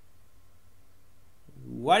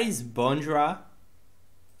 What is Bondra?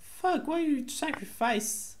 Fuck, why do you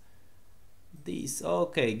sacrifice this?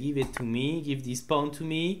 Okay, give it to me. Give this pawn to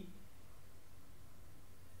me.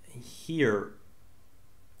 Here.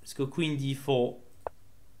 Let's go queen d4.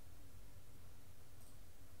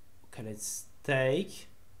 Okay, let's take.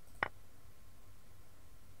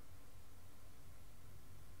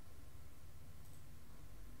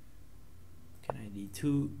 Can I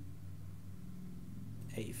d2?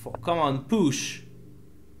 a4. Come on, push.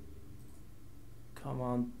 Come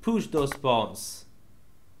on, push those pawns.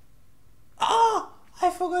 Ah! I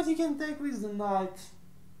forgot he can take with the knight.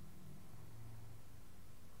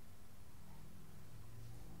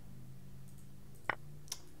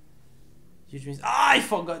 Which means I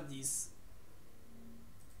forgot this.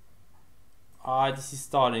 This is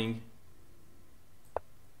starting.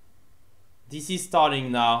 This is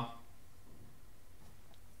starting now.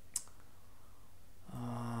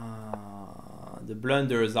 The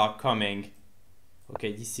blunders are coming.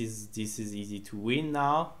 Okay, this is easy to win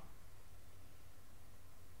now.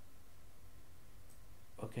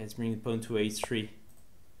 Okay, let's bring the pawn to a3.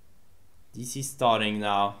 This is starting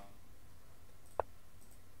now.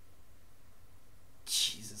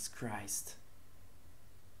 Jesus Christ.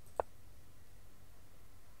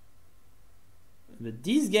 But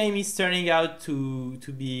this game is turning out to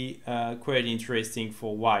be quite interesting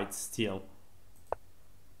for white still.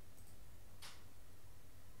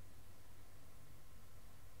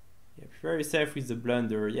 Yeah, prepare yourself with the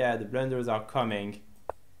blunder. Yeah, the blunders are coming.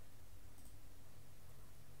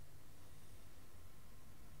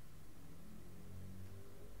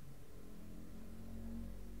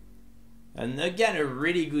 And again, a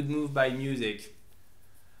really good move by Music.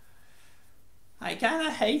 I kinda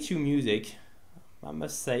hate you, Music, I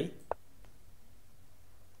must say.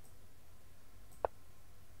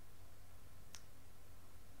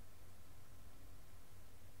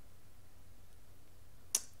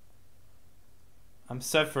 I'm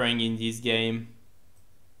suffering in this game.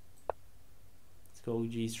 Let's go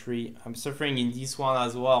g3. I'm suffering in this one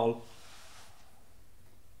as well.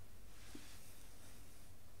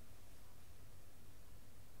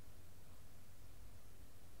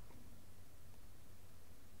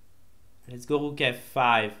 Let's go rook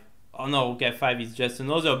f5. Oh no, rook f5 is just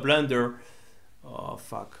another blunder. Oh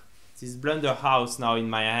fuck. This blunder house now in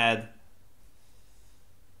my head.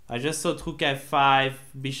 I just thought rook f5,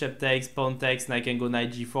 bishop takes, pawn takes, and I can go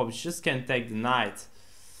knight g4, but you just can't take the knight.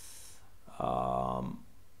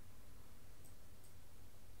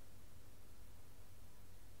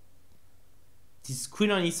 This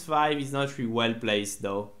queen on e5 is not really well placed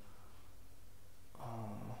though.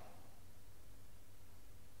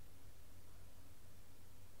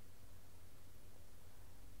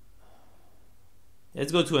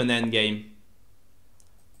 Let's go to an endgame.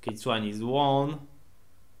 Okay, this one is won.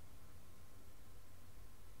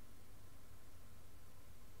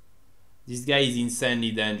 This guy is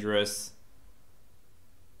insanely dangerous.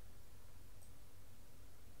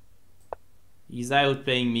 He's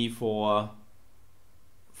outplaying me for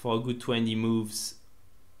a good 20 moves.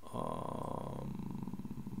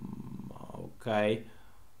 Okay.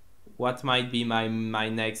 What might be my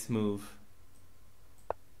next move?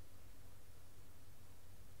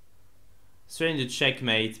 Trying to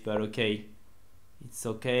checkmate, but okay. It's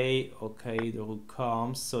okay. Okay, the rook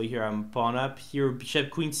comes. So here I'm pawn up. Here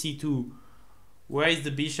bishop queen c2. Where is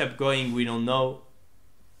the bishop going? We don't know.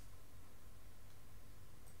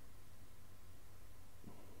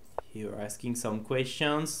 Here asking some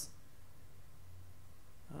questions.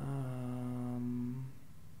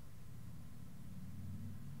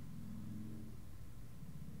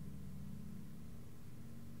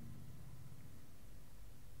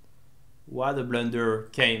 What a blunder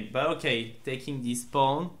came. But okay, taking this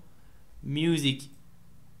pawn. Music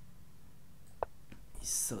is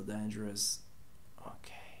so dangerous.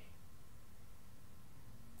 Okay.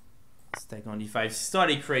 Let's take on d5. It's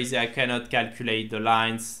totally crazy. I cannot calculate the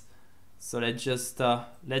lines. So let's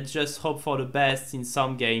just hope for the best in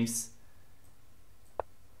some games.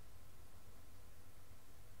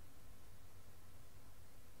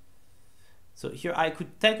 So here I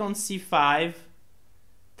could take on c5,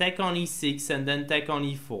 take on e6, and then take on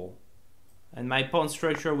e4. And my pawn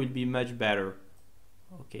structure will be much better.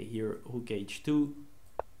 Okay, here rook h2.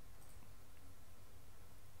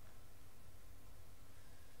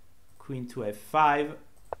 Queen to f5.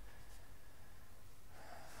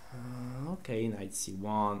 Okay, knight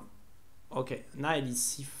c1. Okay, knight is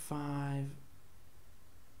c5.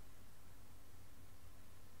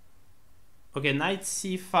 Okay, knight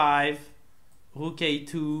c5, rook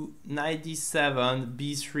a2, knight d7,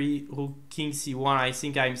 b3, rook king c1. I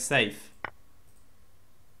think I'm safe.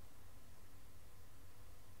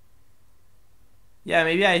 Yeah,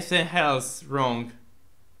 maybe I said else wrong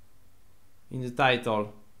in the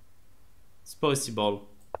title. It's possible.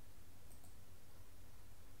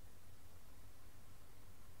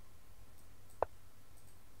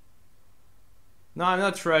 No, I'm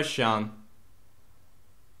not Russian.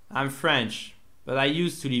 I'm French, but I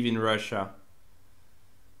used to live in Russia.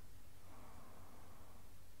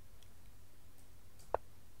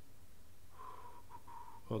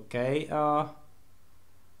 Okay,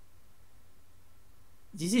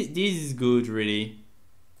 this is good, really.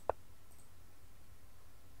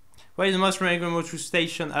 What is the most remote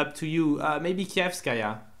station? Up to you. Maybe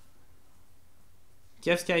Kievskaya.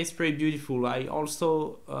 Kievskaya is pretty beautiful. I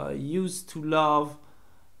also used to love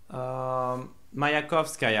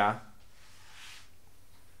Mayakovskaya.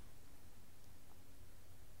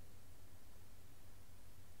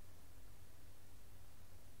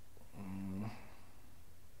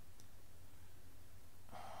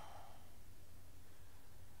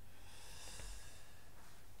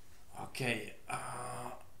 Okay.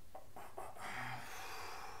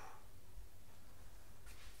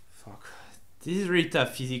 Fuck. This is really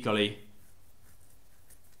tough physically.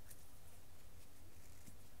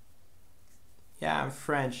 Yeah, I'm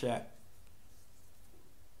French. Yeah.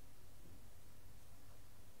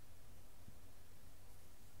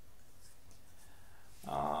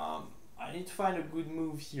 I need to find a good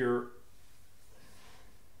move here.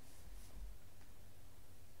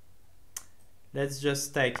 Let's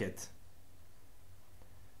just take it.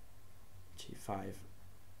 G5.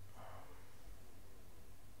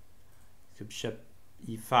 Bishop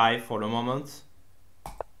e5 for the moment.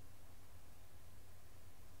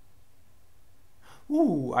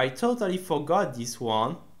 Ooh, I totally forgot this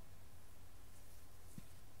one.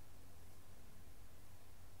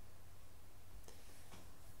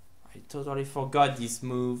 I totally forgot this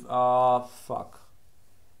move. Fuck.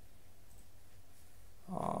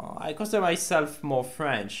 I consider myself more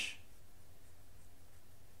French.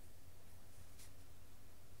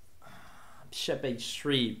 Bishop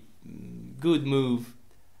h3. Good move.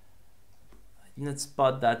 I did not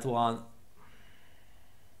spot that one.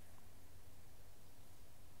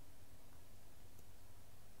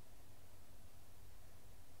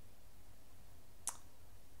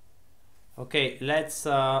 Okay, let's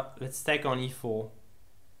take on e4.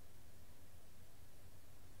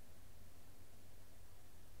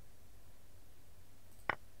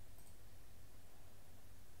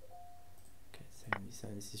 Okay,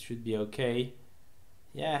 77. This should be okay.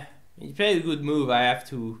 Yeah, he played a good move. You have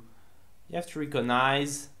to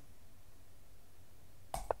recognize.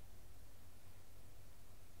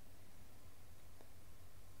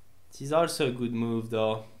 This is also a good move,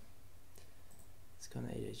 though. Let's go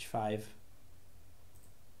knight h5.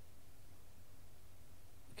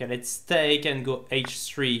 Okay, let's take and go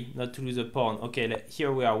h3, not to lose a pawn. Okay,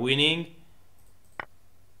 here we are winning.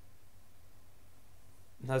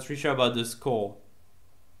 Not really sure about the score.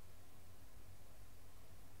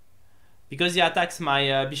 Because he attacks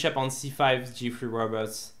my bishop on c5, g3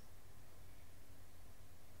 Roberts.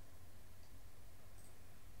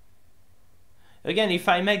 Again, if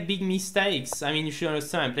I make big mistakes, I mean, you should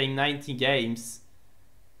understand I'm playing 90 games.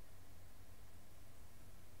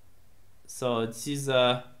 So this is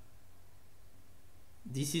a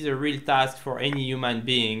real task for any human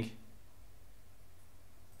being.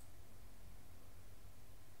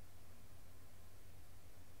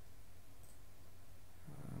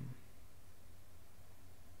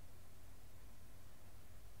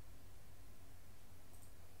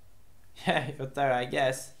 Yeah, you're there, I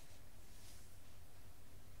guess.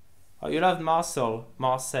 Oh, you love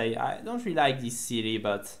Marseille. I don't really like this city,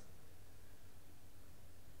 but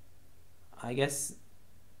I guess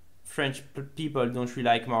French people don't really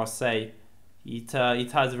like Marseille. It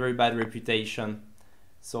has a very bad reputation,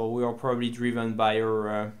 so we are probably driven by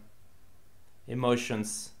our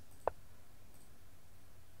emotions.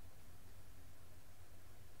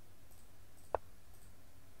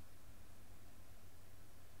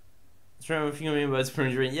 Remember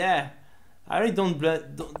Spring Drain. Yeah, I really don't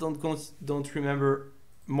remember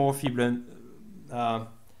Morphe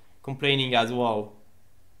complaining as well.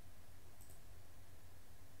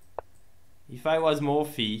 If I was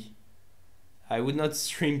Morphe, I would not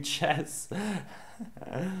stream chess.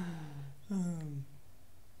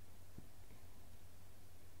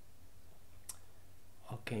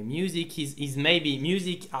 Okay, music is maybe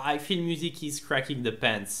music. I feel music is cracking the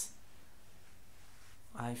pants.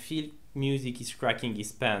 I feel music is cracking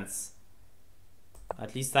his pants.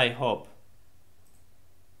 At least I hope.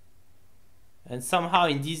 And somehow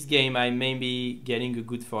in this game I may be getting a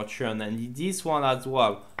good fortune, and in this one as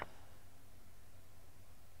well.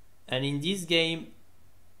 And in this game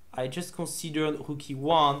I just considered rook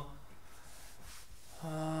e1.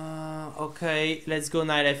 Okay, let's go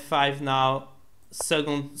knight f5 now.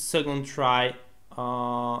 Second try.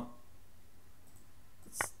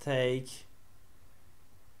 Let's take.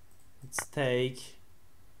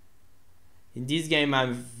 In this game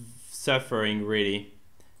I'm suffering really.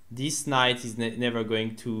 This knight is never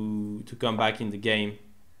going to come back in the game.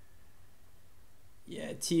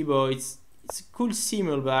 Yeah, Thibaut, it's a cool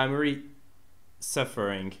simul, but I'm really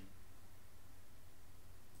suffering.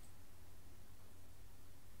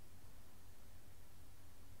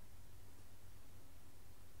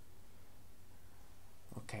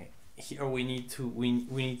 Okay, here we need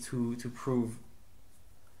to prove.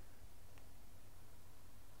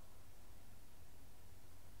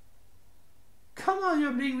 Come on,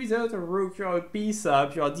 you're playing without a rook, you're a piece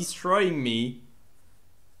up, you're destroying me.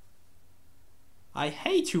 I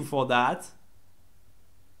hate you for that.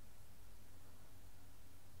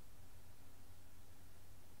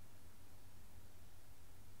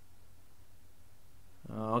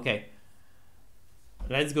 Okay.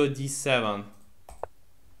 Let's go d7.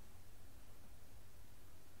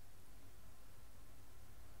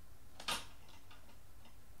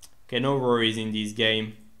 Okay, no worries in this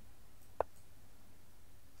game.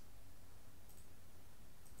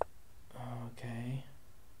 Okay.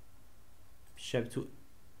 Bishop to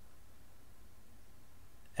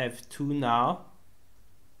f2 now.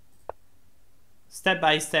 Step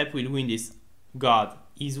by step we'll win this. God,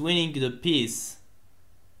 he's winning the piece.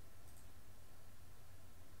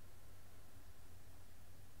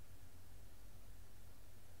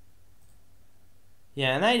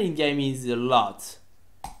 Yeah, knight in game is a lot.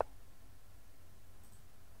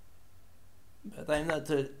 But I'm not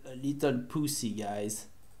a little pussy, guys.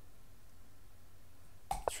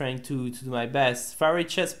 Trying to do my best. Favorite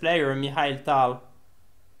chess player, Mikhail Tal.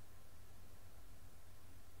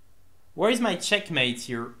 Where is my checkmate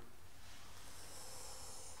here?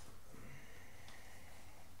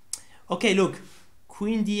 Okay, look.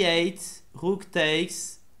 Queen d8, rook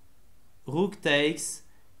takes,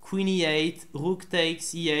 queen e8, rook takes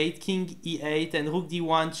e8, king e8, and rook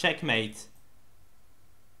d1 checkmate.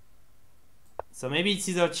 So maybe it's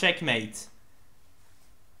either checkmate.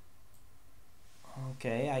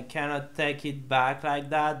 Okay, I cannot take it back like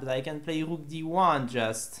that, but I can play rook d1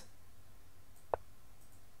 just.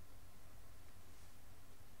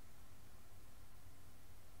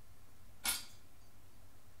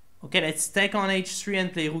 Okay, let's take on h3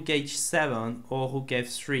 and play rook h7 or rook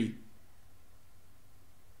f3.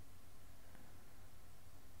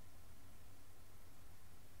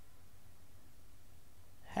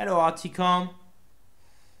 Hello, Articom.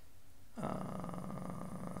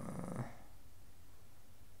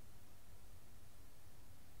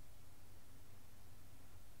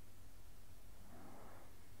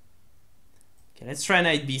 Okay, let's try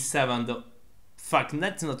knight b7 though. Fuck,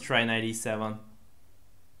 let's not try knight e7.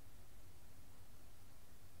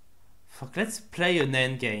 Fuck, let's play an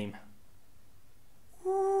endgame.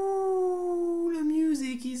 Ooh, the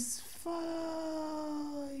music is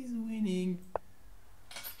winning.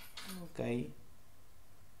 Okay.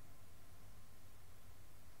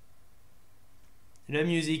 The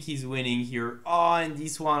music is winning here. Oh, and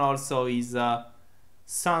this one also is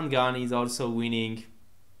Sun Gun is also winning.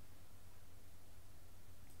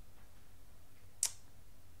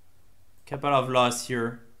 Couple of loss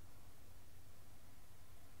here.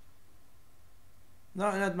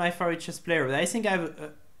 No, not my favorite chess player, but I think I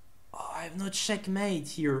have I have no checkmate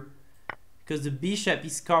here because the bishop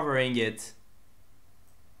is covering it.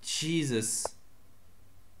 Jesus.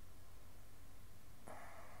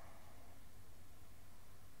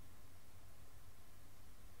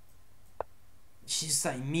 Jesus,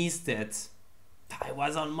 I missed it. I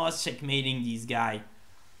was almost checkmating this guy.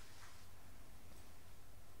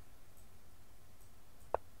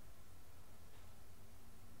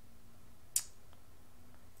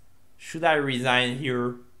 Should I resign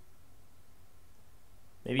here?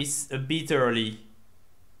 Maybe it's a bit early.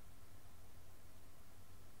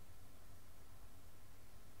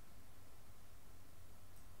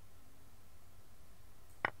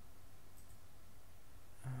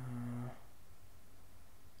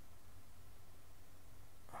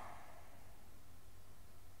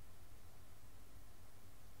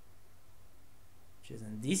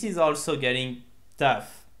 And this is also getting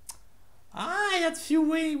tough. I had few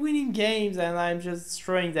winning games and I'm just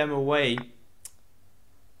throwing them away.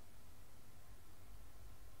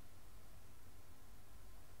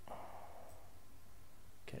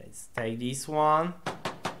 Okay, let's take this one.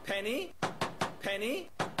 Penny, penny,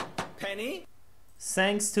 penny.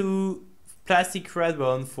 Thanks to Plastic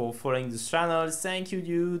Redbone for following the channel. Thank you,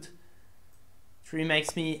 dude. It really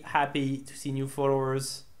makes me happy to see new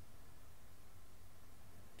followers.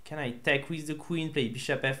 Can I take with the queen, play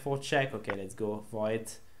bishop f4 check? Okay, let's go for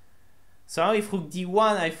it. So now if rook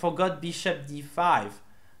d1, I forgot bishop d5.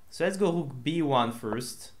 So let's go rook b1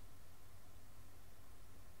 first.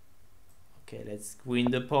 Okay, let's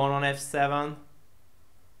win the pawn on f7.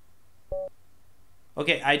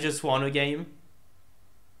 Okay, I just won a game.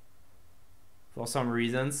 For some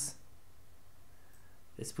reasons.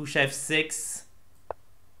 Let's push f6.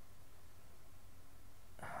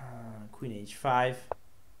 Queen h5.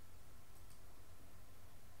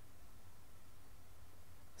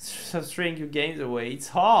 Stop throwing your games away. It's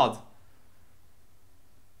hard.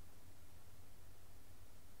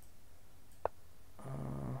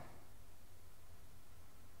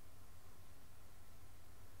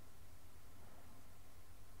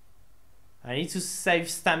 I need to save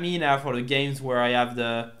stamina for the games where I have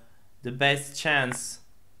the best chance.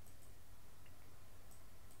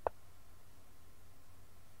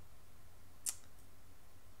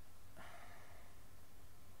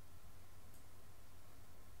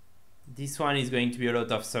 This one is going to be a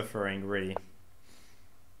lot of suffering, really.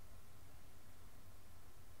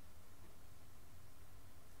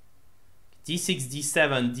 d6,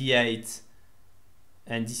 d7, d8,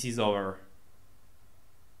 and this is over.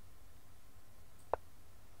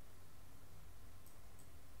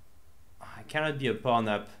 I cannot be a pawn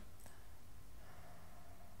up.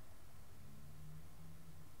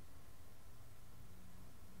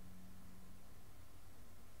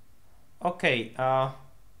 Okay,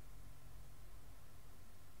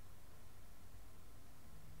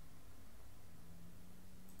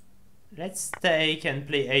 let's take and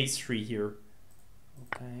play a3 here.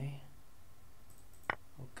 Okay.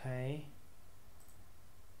 Okay.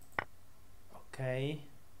 Okay.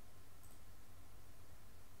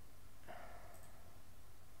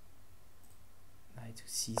 Knight to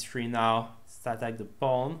c3 now. Let's attack the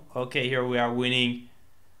pawn. Okay, here we are winning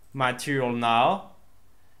material now.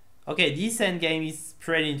 Okay, this endgame is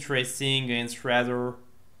pretty interesting against Razor.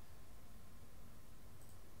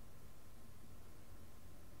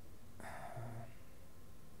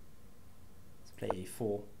 Let's play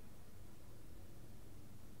a4.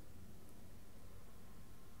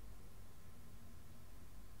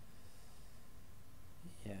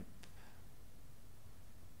 Yep.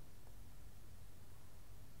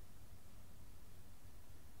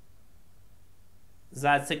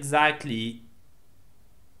 That's exactly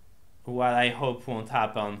what I hope won't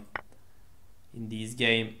happen in this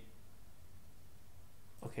game.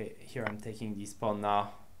 Okay, here I'm taking this pawn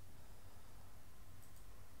now.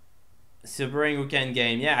 It's a boring weekend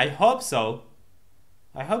game. Yeah, I hope so.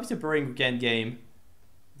 I hope it's a boring weekend game.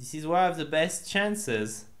 This is one of the best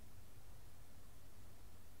chances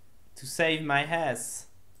to save my ass.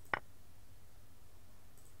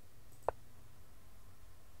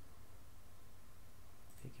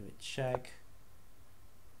 Okay, give it a check.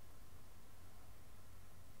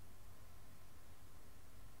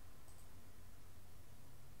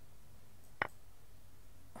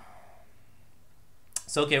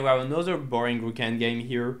 So okay, we have another boring weekend game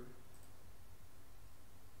here.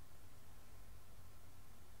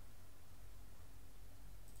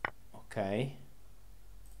 Okay.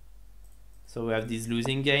 So we have this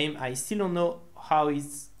losing game. I still don't know how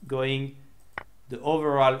it's going, the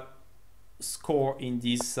overall score in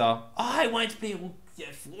this. Oh, I want to play rook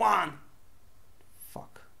f1.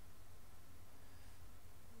 Fuck.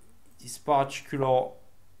 This particular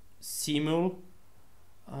simul.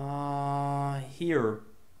 Here.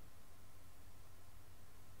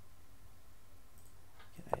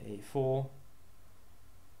 Okay, a4.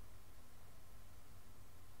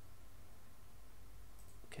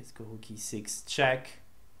 Okay, let's go rook e6 check.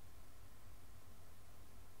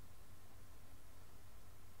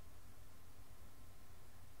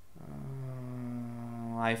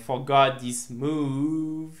 I forgot this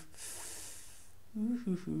move.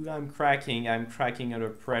 I'm cracking under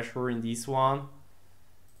pressure in this one.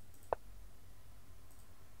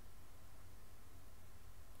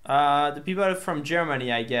 The people from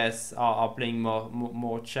Germany, I guess, are playing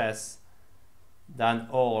more chess than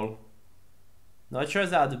all. Not sure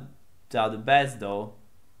they are the best though.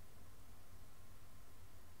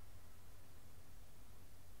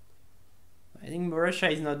 I think Russia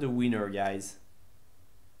is not the winner, guys.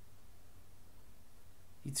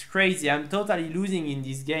 It's crazy. I'm totally losing in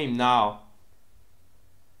this game now.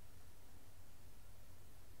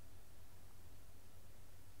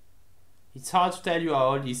 It's hard to tell you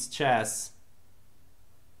how old is chess.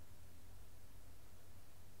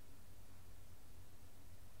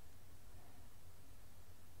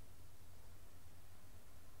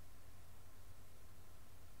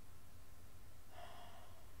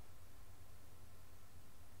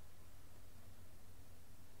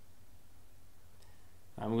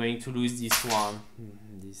 I'm going to lose this one.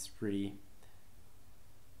 This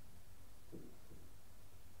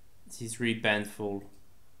is really painful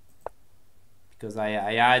because I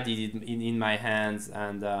had it in my hands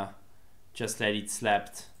and just let it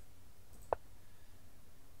slept.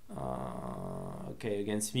 Okay,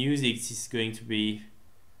 against music, this is going to be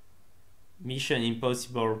Mission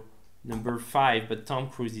Impossible number 5, but Tom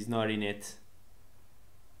Cruise is not in it.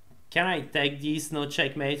 Can I take this? No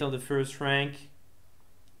checkmate on the first rank.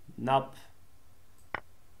 Nope.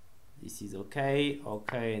 This is okay.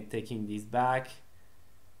 Okay, taking this back.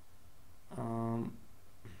 Can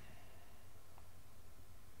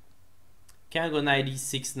I go knight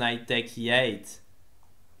e6, knight take e8?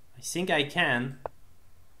 I think I can.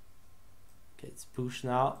 Okay, it's push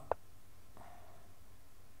now.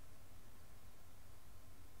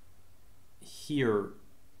 Here,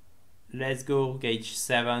 let's go gauge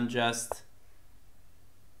 7 just.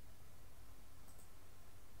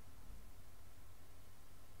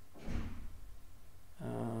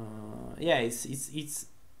 Yeah,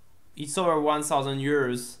 it's over 1,000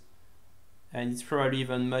 years, and it's probably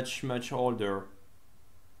even much older.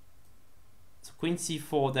 So queen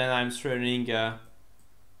c4, then I'm threatening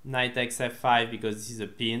knight takes f5 because this is a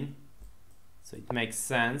pin, so it makes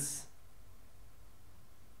sense.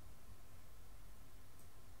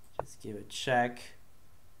 Just give a check.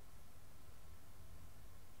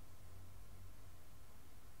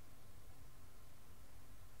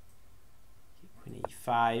 Okay, queen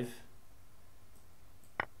e5.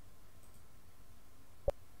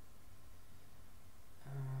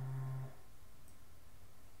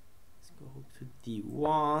 To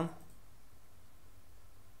d1.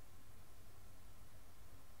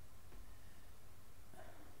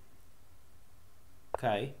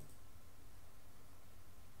 Okay.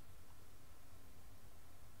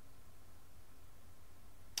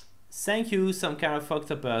 Thank you, some kind of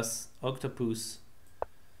octopus.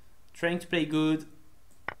 Trying to play good.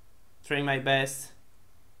 Trying my best.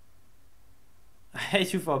 I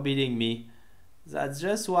hate you for beating me. That's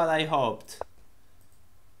just what I hoped.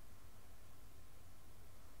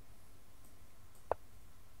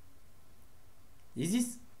 Is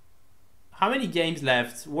this... How many games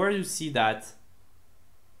left? Where do you see that?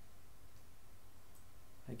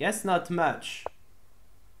 I guess not much.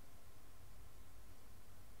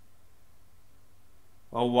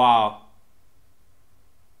 Oh wow.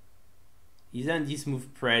 Isn't this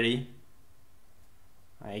move pretty?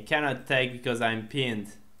 I cannot take because I'm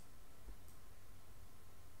pinned.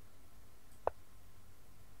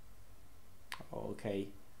 Okay.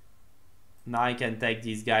 Now I can take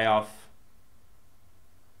this guy off.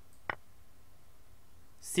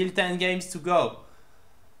 Still 10 games to go.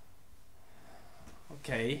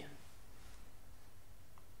 Okay.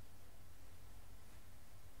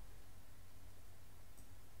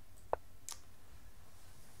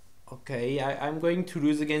 Okay, I'm going to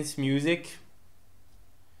lose against music.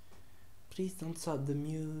 Please don't stop the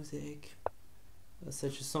music. That's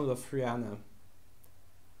such a song of Rihanna.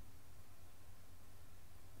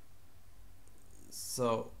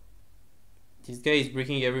 So, this guy is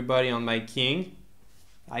breaking everybody on my king.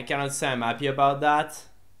 I cannot say I'm happy about that,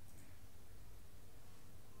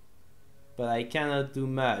 but I cannot do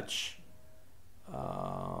much.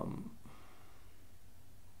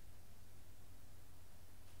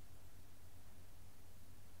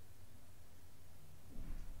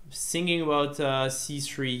 Thinking about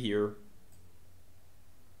c3 here.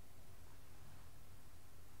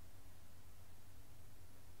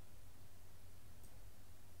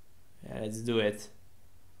 Yeah, let's do it.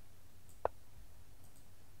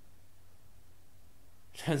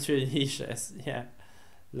 Transfer chess, yeah,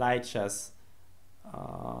 light chess.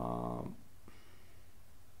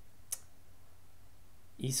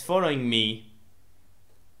 He's following me.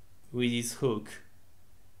 with his hook.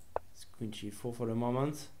 It's queen g4 for the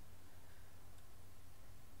moment.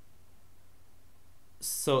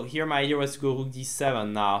 So here my idea was to go rook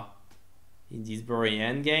d7 now in this boring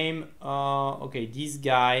endgame. Okay, this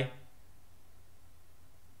guy.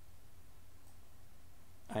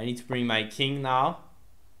 I need to bring my king now.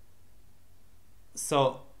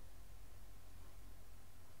 So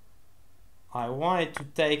I wanted to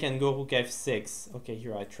take and go rook f6. Okay,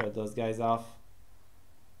 here I trade those guys off.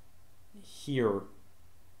 Here.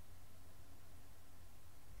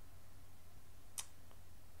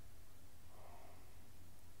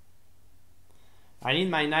 I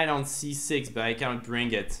need my knight on c6, but I cannot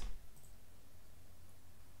bring it.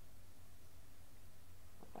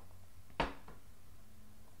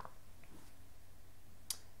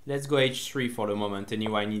 Let's go h3 for the moment.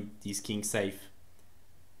 Anyway, I need this king safe.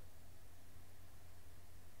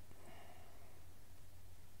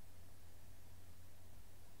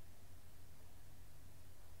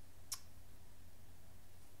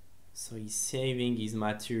 So he's saving his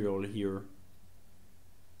material here.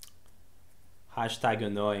 Hashtag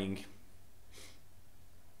annoying.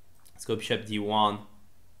 Let's go bishop d1.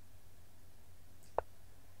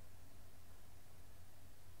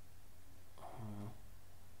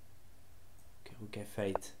 Okay, rook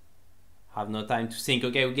f8. Have no time to think.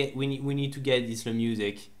 Okay, we need to get this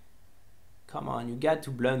music. Come on, you got to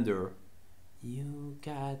blunder. You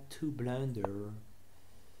got to blunder.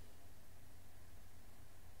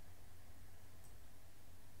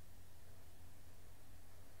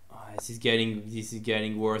 This is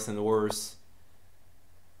getting worse and worse.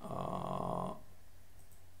 I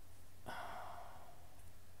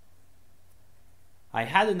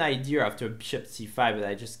had an idea after bishop c5, but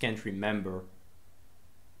I just can't remember.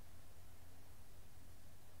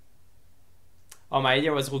 Oh, my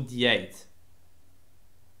idea was rook d8.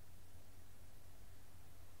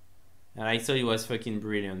 And I thought it was fucking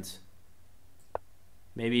brilliant.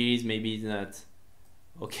 Maybe it is, maybe it's not.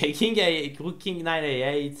 Okay, king knight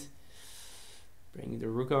a8. Bring the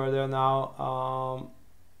rook over there now.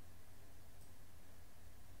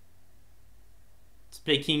 Let's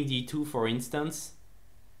play king d2 for instance.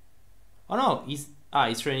 Oh no, he's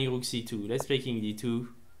training rook c2. Let's play king d2.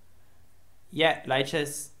 Yeah, light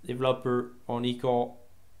chess developer on Nico.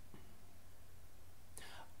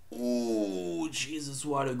 Oh Jesus,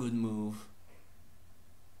 what a good move.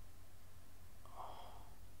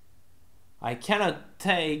 I cannot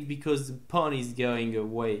take because the pawn is going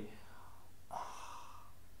away.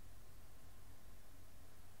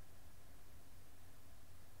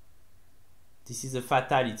 This is a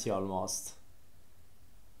fatality almost.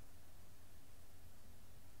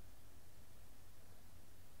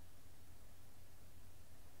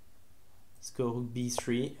 Let's go rook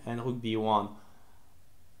b3 and rook b1.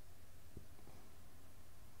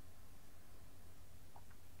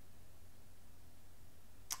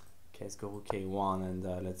 Okay, let's go rook a1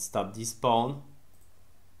 and let's stop this pawn.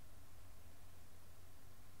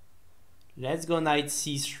 Let's go knight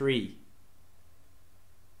c3.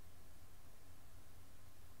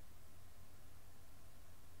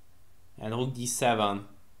 And rook d7.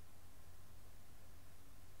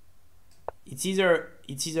 It's either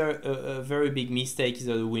a very big mistake,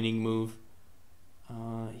 either the winning move.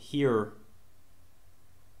 Here.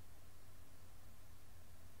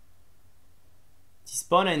 This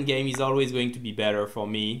pawn endgame is always going to be better for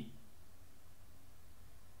me.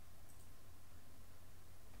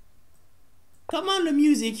 Come on, the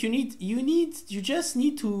music. You just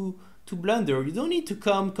need to blunder. You don't need to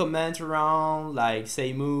comment around, like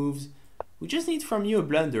say moves. We just need from you a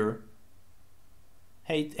blunder.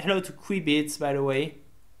 Hey, hello to Quibits, by the way.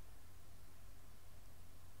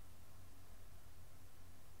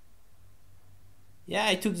 Yeah,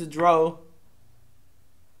 I took the draw.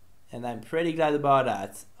 And I'm pretty glad about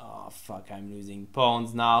that. Oh, fuck, I'm losing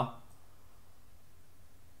pawns now.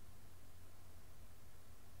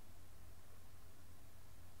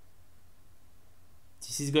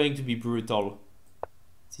 This is going to be brutal.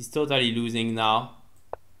 This is totally losing now.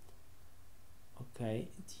 Okay,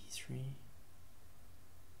 d3.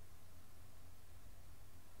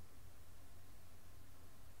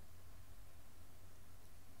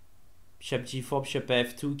 Bishop g4, bishop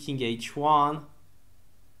f2, king h1.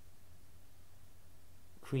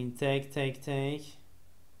 Queen take.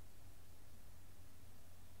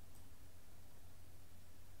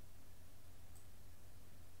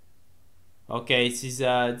 Okay, this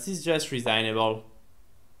is just resignable.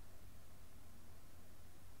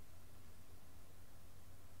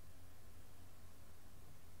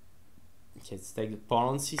 Okay, let's take the pawn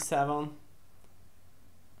on c7.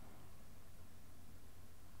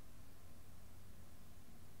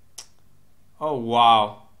 Oh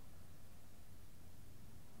wow.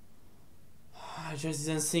 I just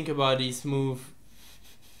didn't think about this move.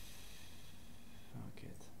 Fuck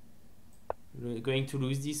it. We're going to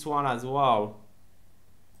lose this one as well.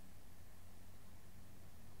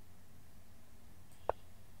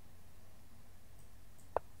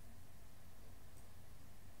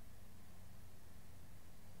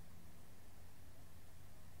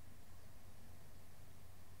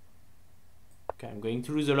 Okay, I'm going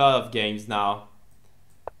to lose a lot of games now.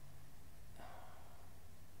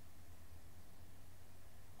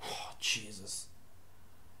 Oh, Jesus.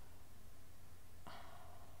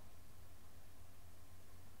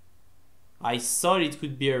 I thought it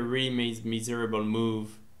could be a really miserable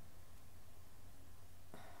move.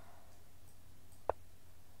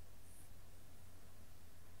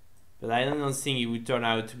 But I don't think it would turn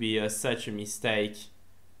out to be such a mistake.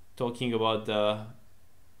 Talking about the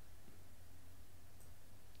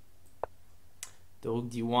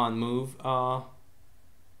rook d1 move. Okay,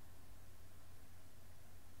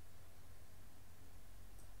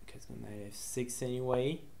 it's gonna knight f6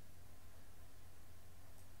 anyway.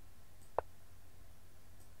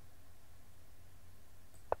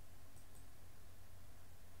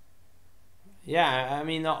 Yeah, I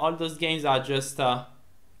mean all those games are just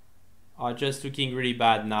looking really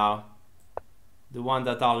bad now. The ones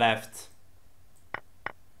that are left.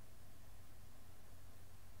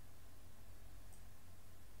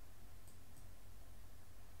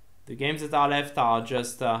 The games that are left are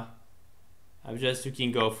just I'm just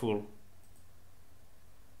looking awful.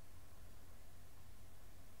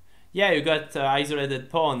 Yeah, you got isolated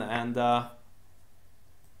pawn and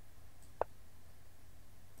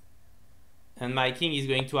my king is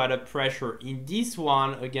going to add up pressure in this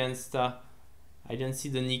one against I didn't see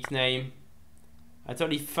the nickname. I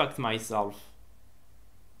totally fucked myself.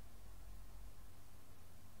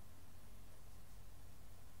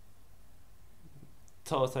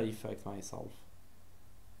 Totally fucked myself.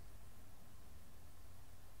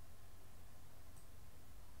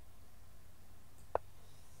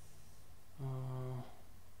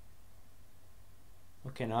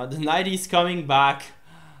 Okay, now the knight is coming back.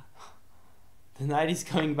 The knight is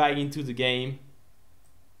coming back into the game.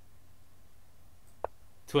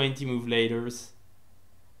 20 move later.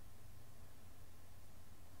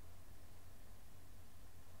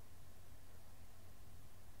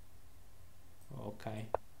 Okay.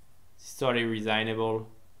 It's totally resignable.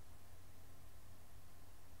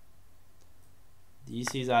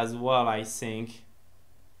 This is as well, I think.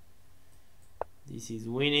 This is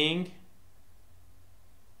winning.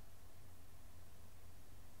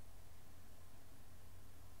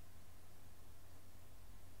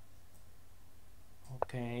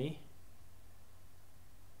 Okay.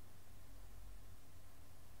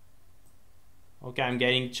 Okay, I'm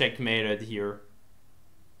getting checkmated here.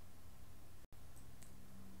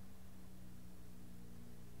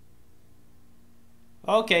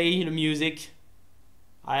 Okay, the music.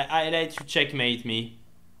 I let you checkmate me.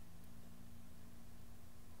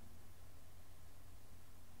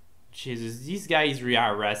 Jesus, this guy is really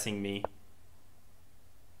harassing me.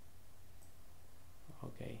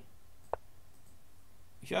 Okay.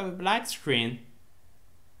 If you have a black screen,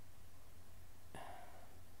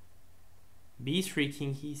 b3,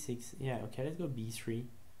 king e6. Yeah, okay, let's go b3.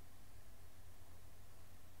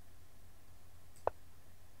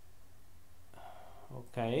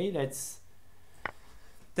 Okay, let's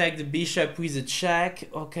take the bishop with a check.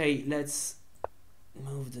 Okay, let's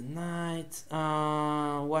move the knight.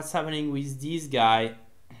 What's happening with this guy?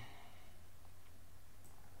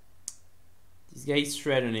 This guy is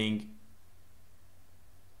threatening.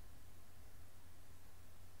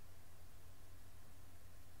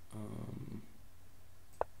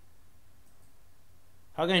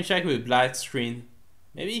 How can I check with black screen?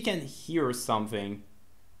 Maybe you can hear something.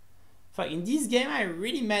 Fuck, in this game I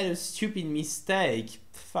really made a stupid mistake.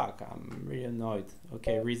 Fuck, I'm really annoyed.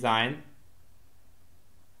 Okay, resign.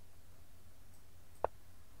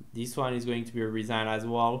 This one is going to be a resign as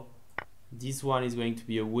well. This one is going to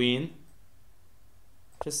be a win.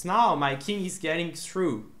 Just now my king is getting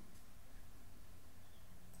through.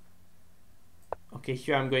 Okay,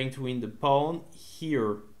 here I'm going to win the pawn.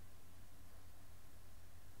 Here.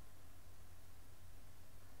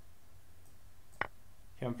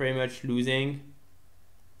 I'm pretty much losing.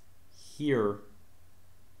 Here.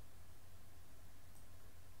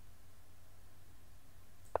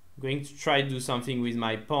 I'm going to try to do something with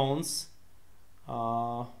my pawns.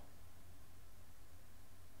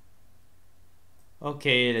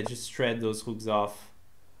 Okay, let's just shred those hooks off.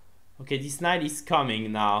 Okay, this knight is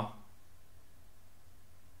coming now.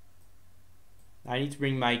 I need to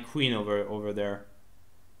bring my queen over there,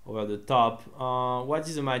 over the top. What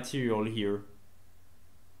is the material here?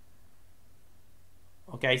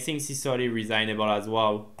 Okay, I think C30 resignable as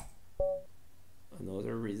well.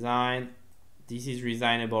 Another resign. This is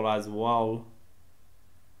resignable as well.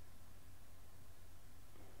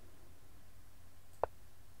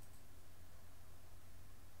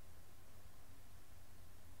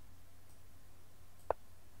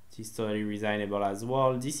 This is totally resignable as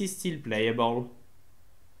well. This is still playable.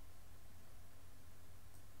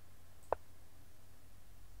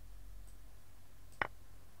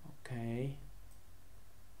 Okay.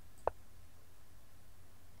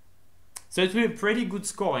 So it will be a pretty good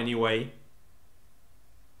score anyway.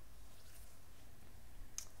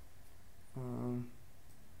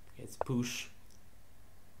 Let's push.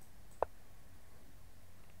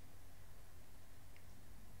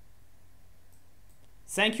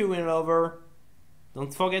 Thank you, Winlover.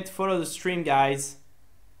 Don't forget to follow the stream, guys.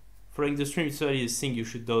 Following the stream is really the thing you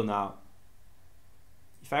should do now.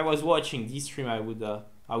 If I was watching this stream, I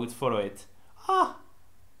would follow it. Ah,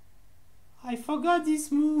 I forgot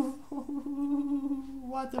this move.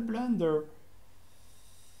 What a blunder!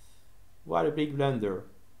 What a big blunder!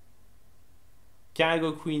 Can I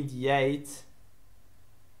go Queen D8?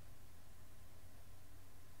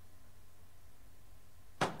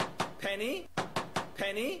 Penny,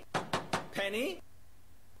 penny, penny.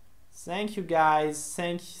 Thank you, guys.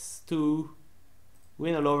 Thanks to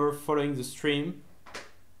Winlover following the stream.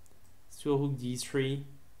 So Rook D3.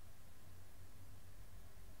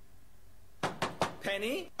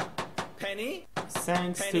 Penny, penny.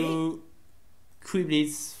 Thanks Penny. to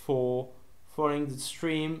Quiblitz for following the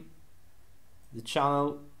stream, the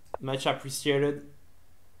channel, much appreciated.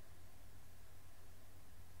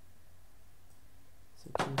 So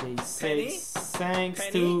King Day 6. Thanks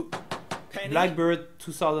Penny. to Penny. Blackbird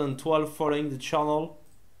 2012 following the channel.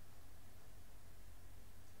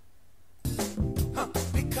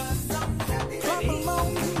 Because I'm happy. Clap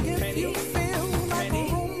along if you feel like a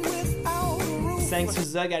room without a roof. Thanks to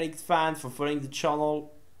Zagalic fan for following the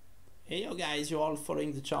channel. Hey yo guys, you're all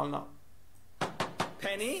following the channel now.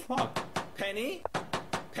 Penny, Fuck. penny,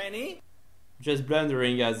 penny. Just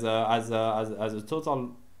blundering as a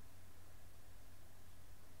total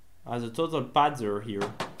padzer here.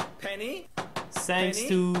 Penny, Thanks Penny.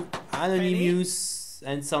 to Anonymous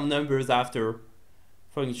and some numbers after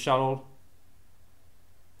following the channel.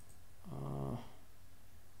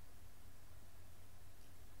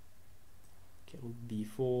 Okay, Rook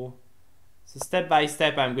B4. So step by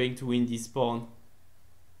step, I'm going to win this pawn.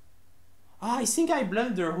 Ah, I think I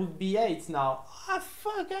blunder Rook B8 now. Ah,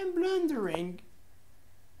 fuck, I'm blundering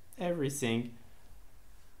everything.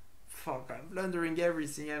 Fuck, I'm blundering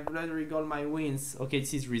everything. I'm blundering all my wins. Okay,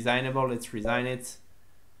 this is resignable. Let's resign it.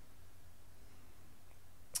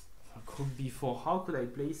 Fuck, Rook B4. How could I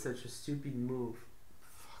play such a stupid move?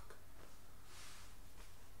 Fuck.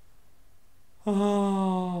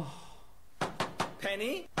 Oh.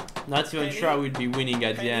 penny. Not even Penny? sure I will be winning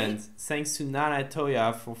at the Penny? end. Thanks to Nana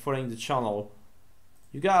Toya for following the channel.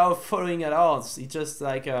 You guys are following at all. It's just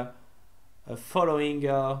like a following.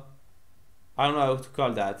 I don't know how to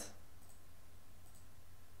call that.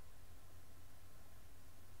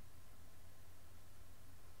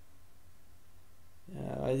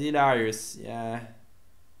 Yeah, it's hilarious. Yeah.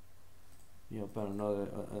 You open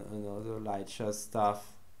another light shot stuff.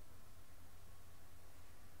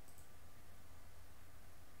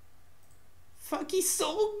 Fuck, he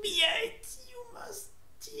sold me it.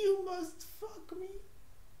 You must fuck me.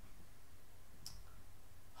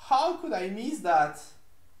 How could I miss that?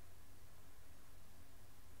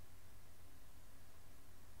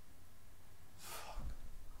 Fuck.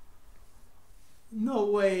 No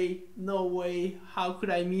way, no way. How could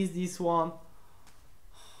I miss this one?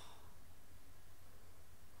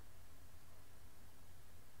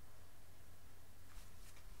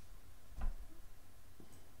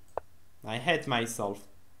 I hate myself.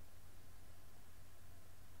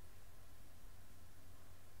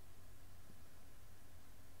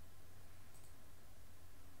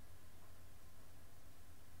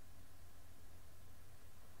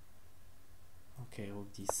 Okay,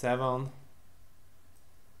 Rook D7.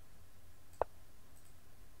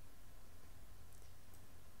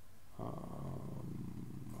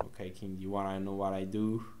 Okay, King D1, I know what I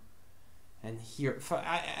do. And here,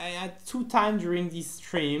 I had 2 times during this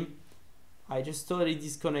stream, I just totally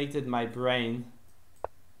disconnected my brain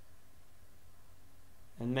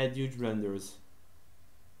and made huge blunders.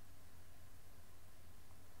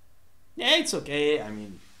 Yeah, it's okay. I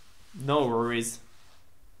mean, no worries.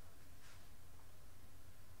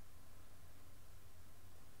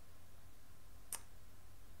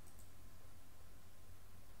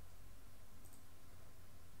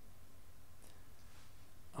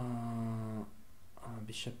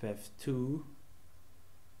 Bishop f2.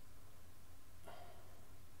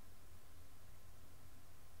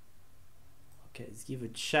 Okay, let's give a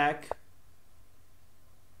check.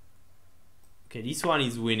 Okay, this one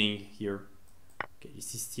is winning here. Okay,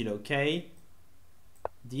 this is still okay.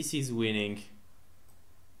 This is winning.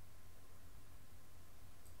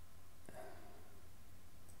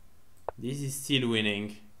 This is still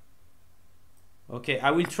winning. Okay,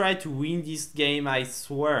 I will try to win this game, I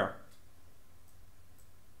swear.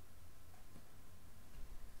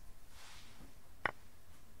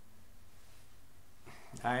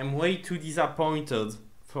 I am way too disappointed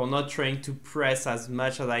for not trying to press as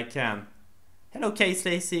much as I can. Hello,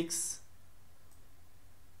 K-Slay6.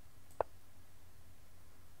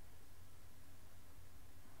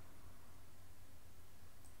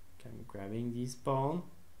 Okay, I'm grabbing this pawn.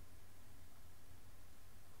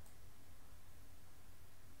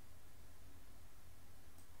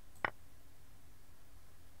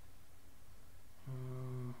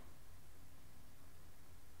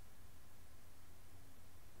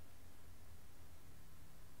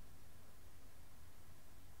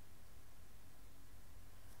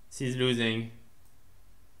 She's losing.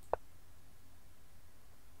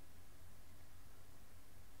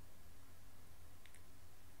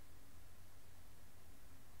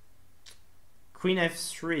 Queen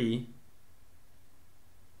f3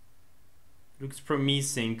 looks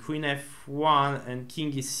promising. Queen f1 and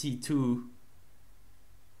king is c2.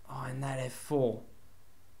 Oh, and knight f4.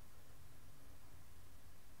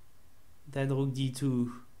 Then rook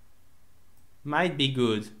d2. Might be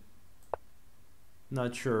good.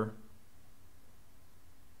 Not sure.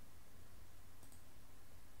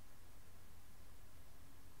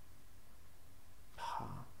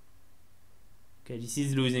 Okay, this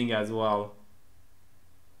is losing as well.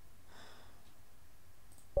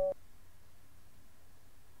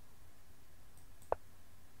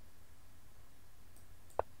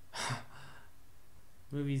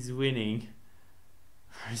 Maybe he's winning.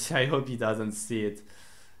 I hope he doesn't see it.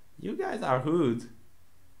 You guys are hood.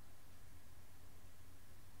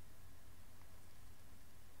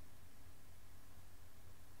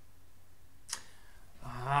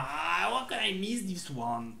 How can I miss this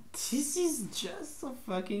one? This is just so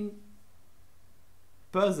fucking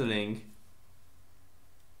puzzling.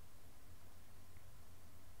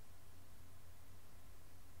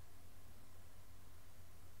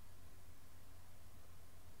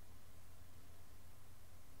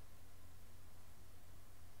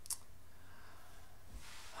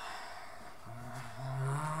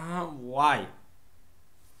 Why? Okay,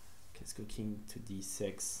 let's go king to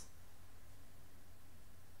d6.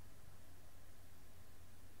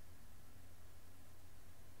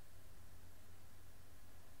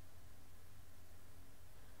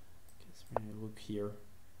 Look here.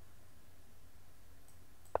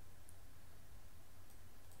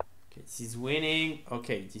 Okay, this is winning.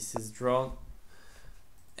 Okay, this is drawn.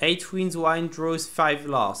 8 wins, 1 draws, 5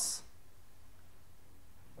 loss.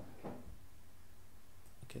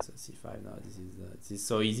 Okay, so c5 now. This is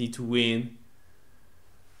so easy to win.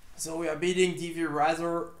 So we are beating DV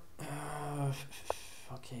Razor.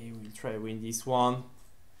 Okay, we'll try to win this one.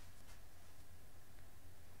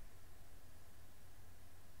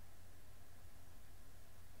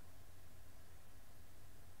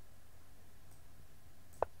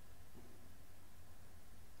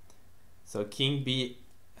 So king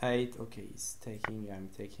b8, okay, he's taking, I'm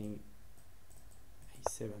taking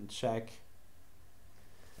a7 check.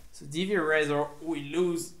 So DV Razor, we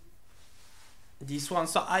lose this one.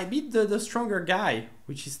 So I beat the stronger guy,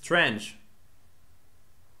 which is strange.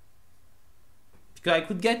 Because I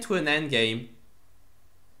could get to an endgame.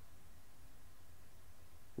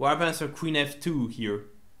 What happens to queen f2 here?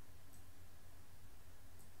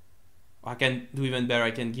 I can do even better,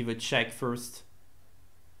 I can give a check first.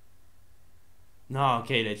 No,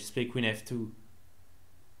 okay, let's just play queen f2.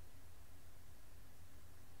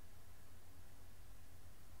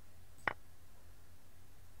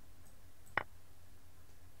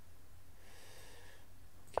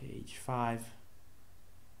 Okay, h5,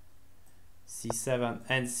 c7,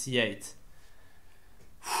 and c8.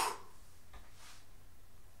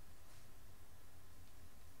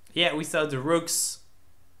 Yeah, we saw the rooks.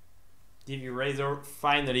 DV Razor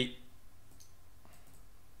finally.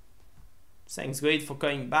 Thanks, great for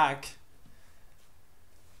coming back.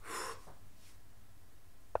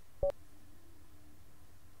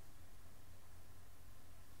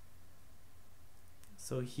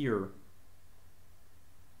 So here.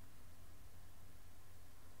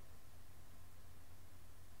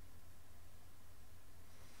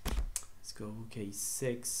 Let's go, okay,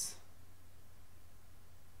 6.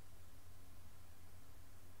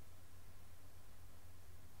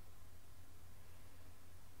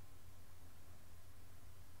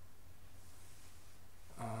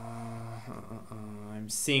 I'm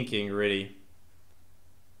thinking really.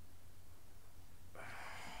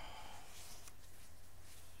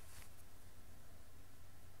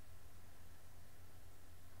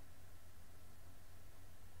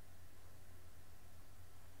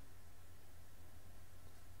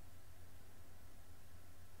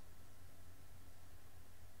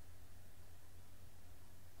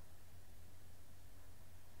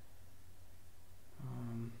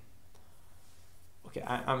 Okay,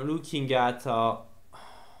 I'm looking at oh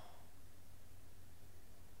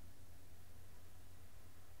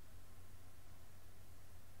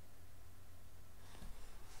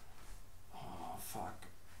fuck.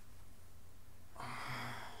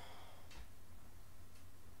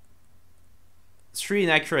 Three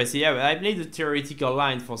inaccuracy. Yeah, but I played the theoretical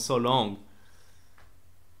line for so long.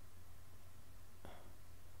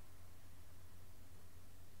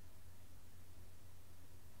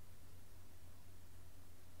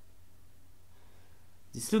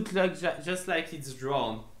 This looks like just like it's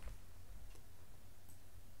drawn.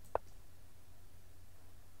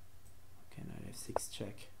 Okay, now f6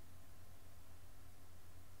 check.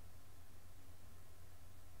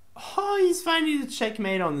 Oh, he's finding the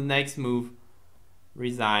checkmate on the next move.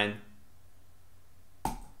 Resign.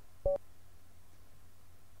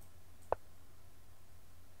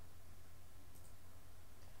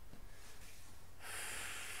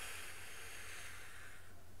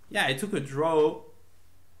 Yeah, I took a draw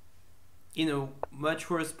in a much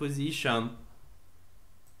worse position.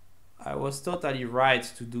 I was totally right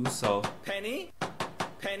to do so. Penny,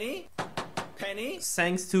 penny, penny.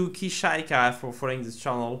 Thanks to Kishaika for following this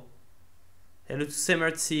channel. Hello to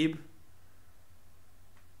Semertsib.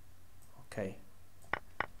 Okay.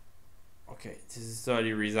 Okay, this is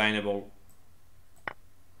totally resignable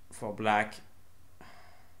for black.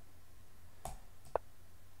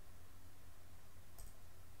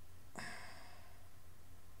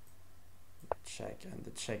 Check, and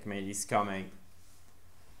the checkmate is coming.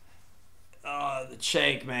 Oh, the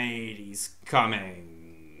checkmate is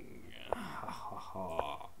coming.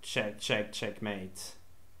 Check, check, checkmate.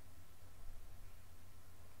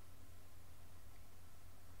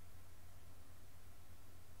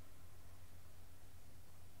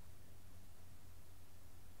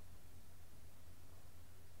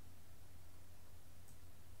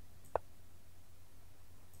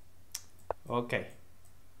 Okay.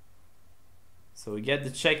 So we get the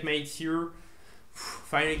checkmate here.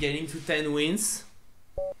 Finally getting to 10 wins.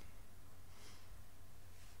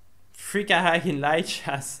 Freak hack in light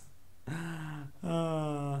chess. Let's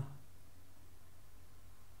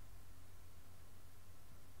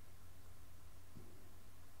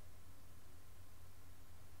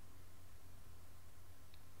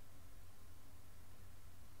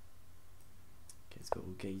go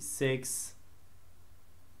rook a6.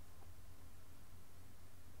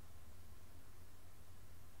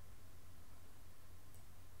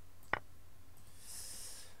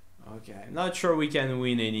 Okay, I'm not sure we can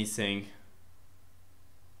win anything.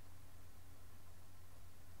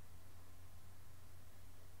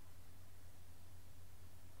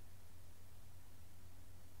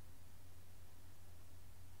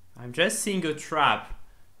 I'm just seeing a trap.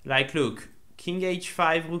 Like, look, king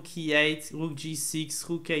h5, rook e8, rook g6,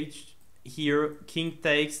 rook h here, king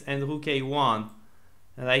takes, and rook a1.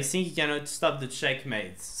 And I think he cannot stop the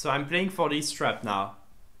checkmate. So I'm playing for this trap now.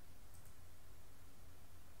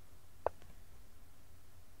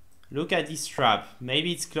 Look at this trap.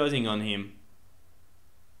 Maybe it's closing on him.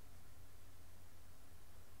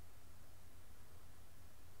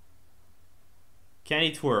 Can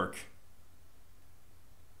it work?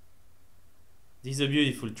 This is a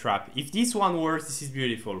beautiful trap. If this one works, this is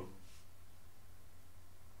beautiful.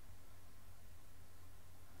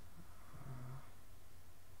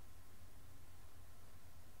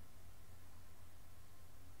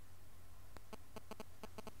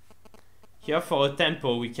 Here for a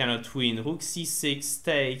tempo we cannot win. Rook c6,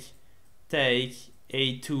 take, take,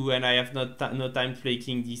 a2, and I have no time to play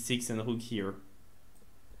king d6 and rook here.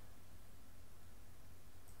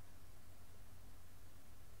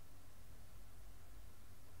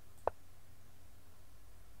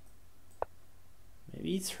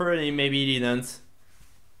 Maybe it's hurting, maybe it didn't.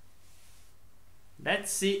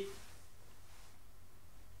 Let's see.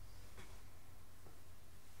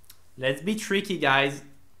 Let's be tricky, guys.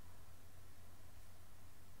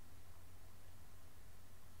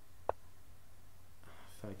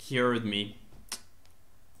 Fuck, he heard me.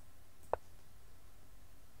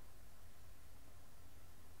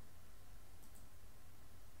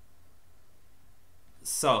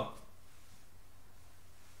 So,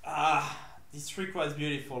 this trick was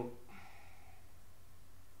beautiful.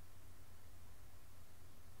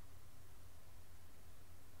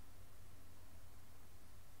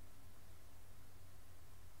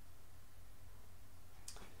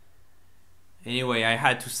 Anyway, I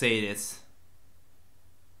had to say this.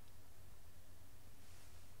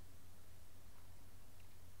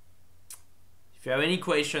 If you have any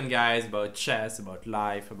question, guys, about chess, about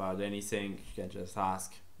life, about anything, you can just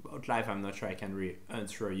ask. About life, I'm not sure I can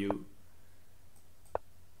answer you.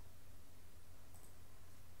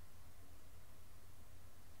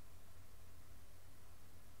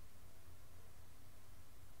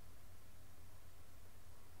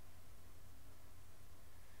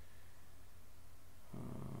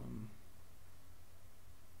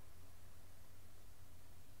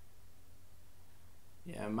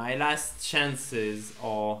 Yeah, my last chances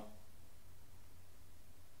are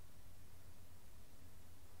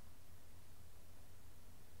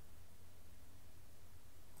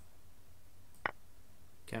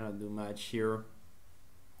cannot do much here.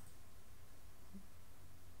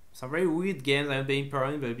 Some very weird games. I'm being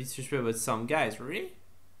paranoid, but a bit suspicious about some guys. Really?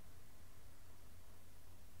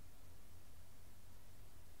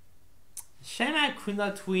 Shame I could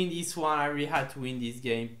not win this one. I really had to win this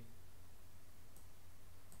game.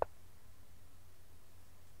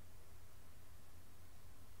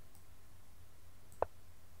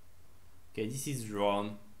 Okay, this is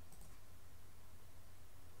drawn.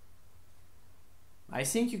 I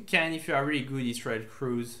think you can if you are really good at Red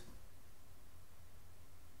Cruise.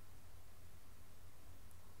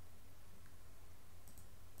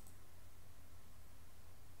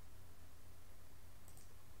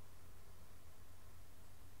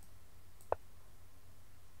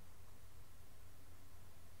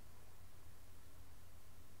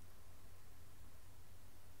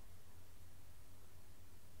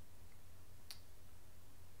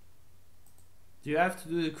 Do you have to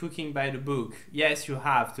do the cooking by the book? Yes, you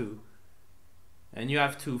have to. And you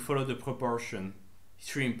have to follow the proportion.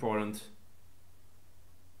 It's really important.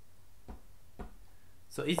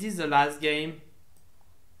 So is this the last game?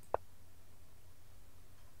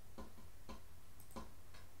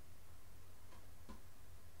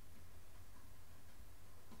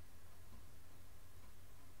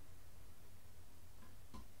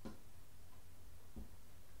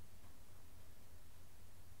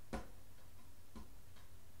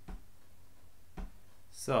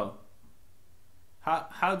 So,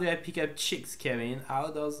 how do I pick up chicks, Kevin?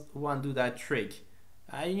 How does one do that trick?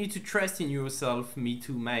 You need to trust in yourself, me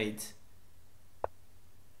too, mate.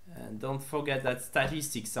 And don't forget that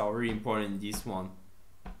statistics are really important in this one.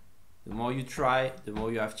 The more you try, the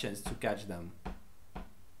more you have chance to catch them.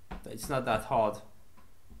 It's not that hard.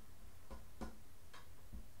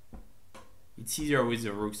 It's easier with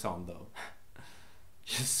the rook sound though.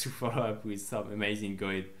 Just to follow up with some amazing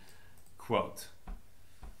good quote.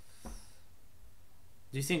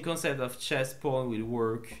 Do you think concept of chess pawn will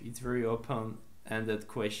work? It's very open-ended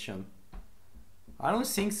question. I don't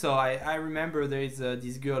think so. I remember there is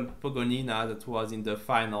this girl Pogonina that was in the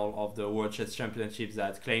final of the World Chess Championships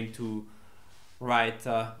that claimed to write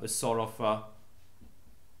a sort of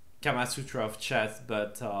Kama Sutra of chess,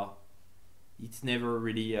 but it never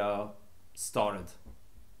really started.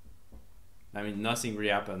 I mean, nothing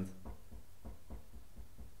really happened.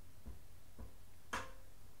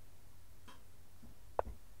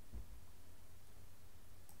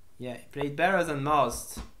 Yeah, he played better than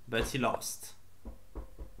most, but he lost.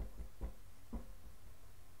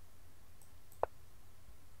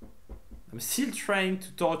 I'm still trying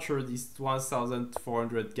to torture this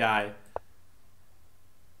 1400 guy.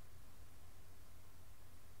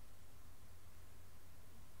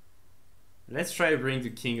 Let's try to bring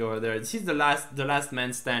the king over there. This is the last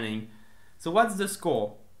man standing. So what's the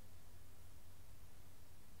score?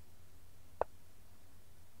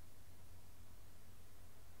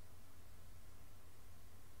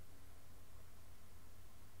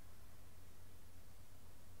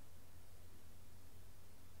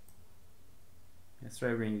 Let's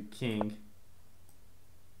try to bring the king.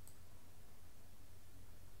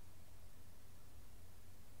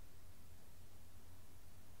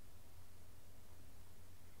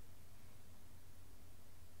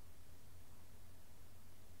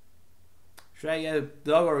 Should I get a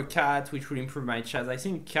dog or a cat, which will improve my chess? I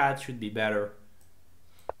think cat should be better.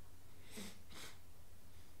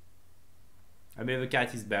 I believe a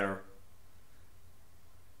cat is better.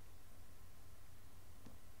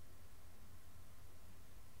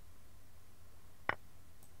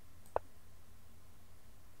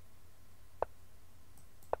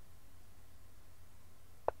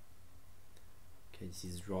 Okay, this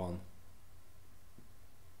is drawn.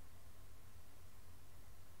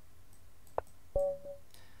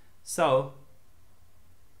 So,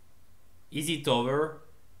 is it over?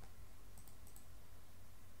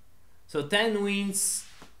 So 10 wins,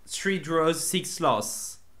 3 draws, 6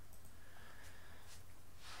 losses.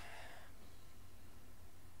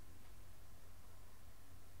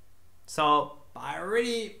 So I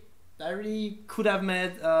really could have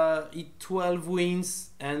made it 12 wins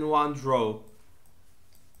and 1 draw.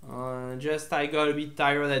 Just I got a bit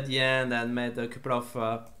tired at the end and made a couple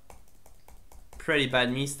of pretty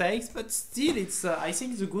bad mistakes, but still it's I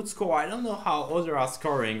think it's a good score. I don't know how others are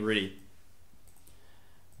scoring really,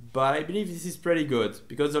 but I believe this is pretty good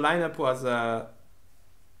because the lineup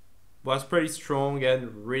was pretty strong,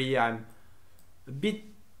 and really I'm a bit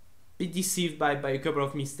deceived by a couple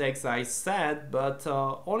of mistakes I said, but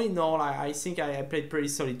all in all I think I played pretty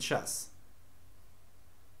solid chess.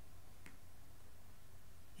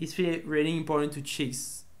 It's really important to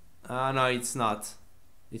chase. No, it's not.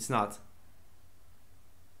 It's not.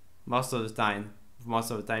 Most of the time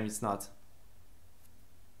it's not.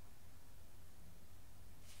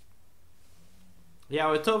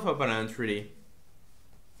 Yeah, a tough opponent really.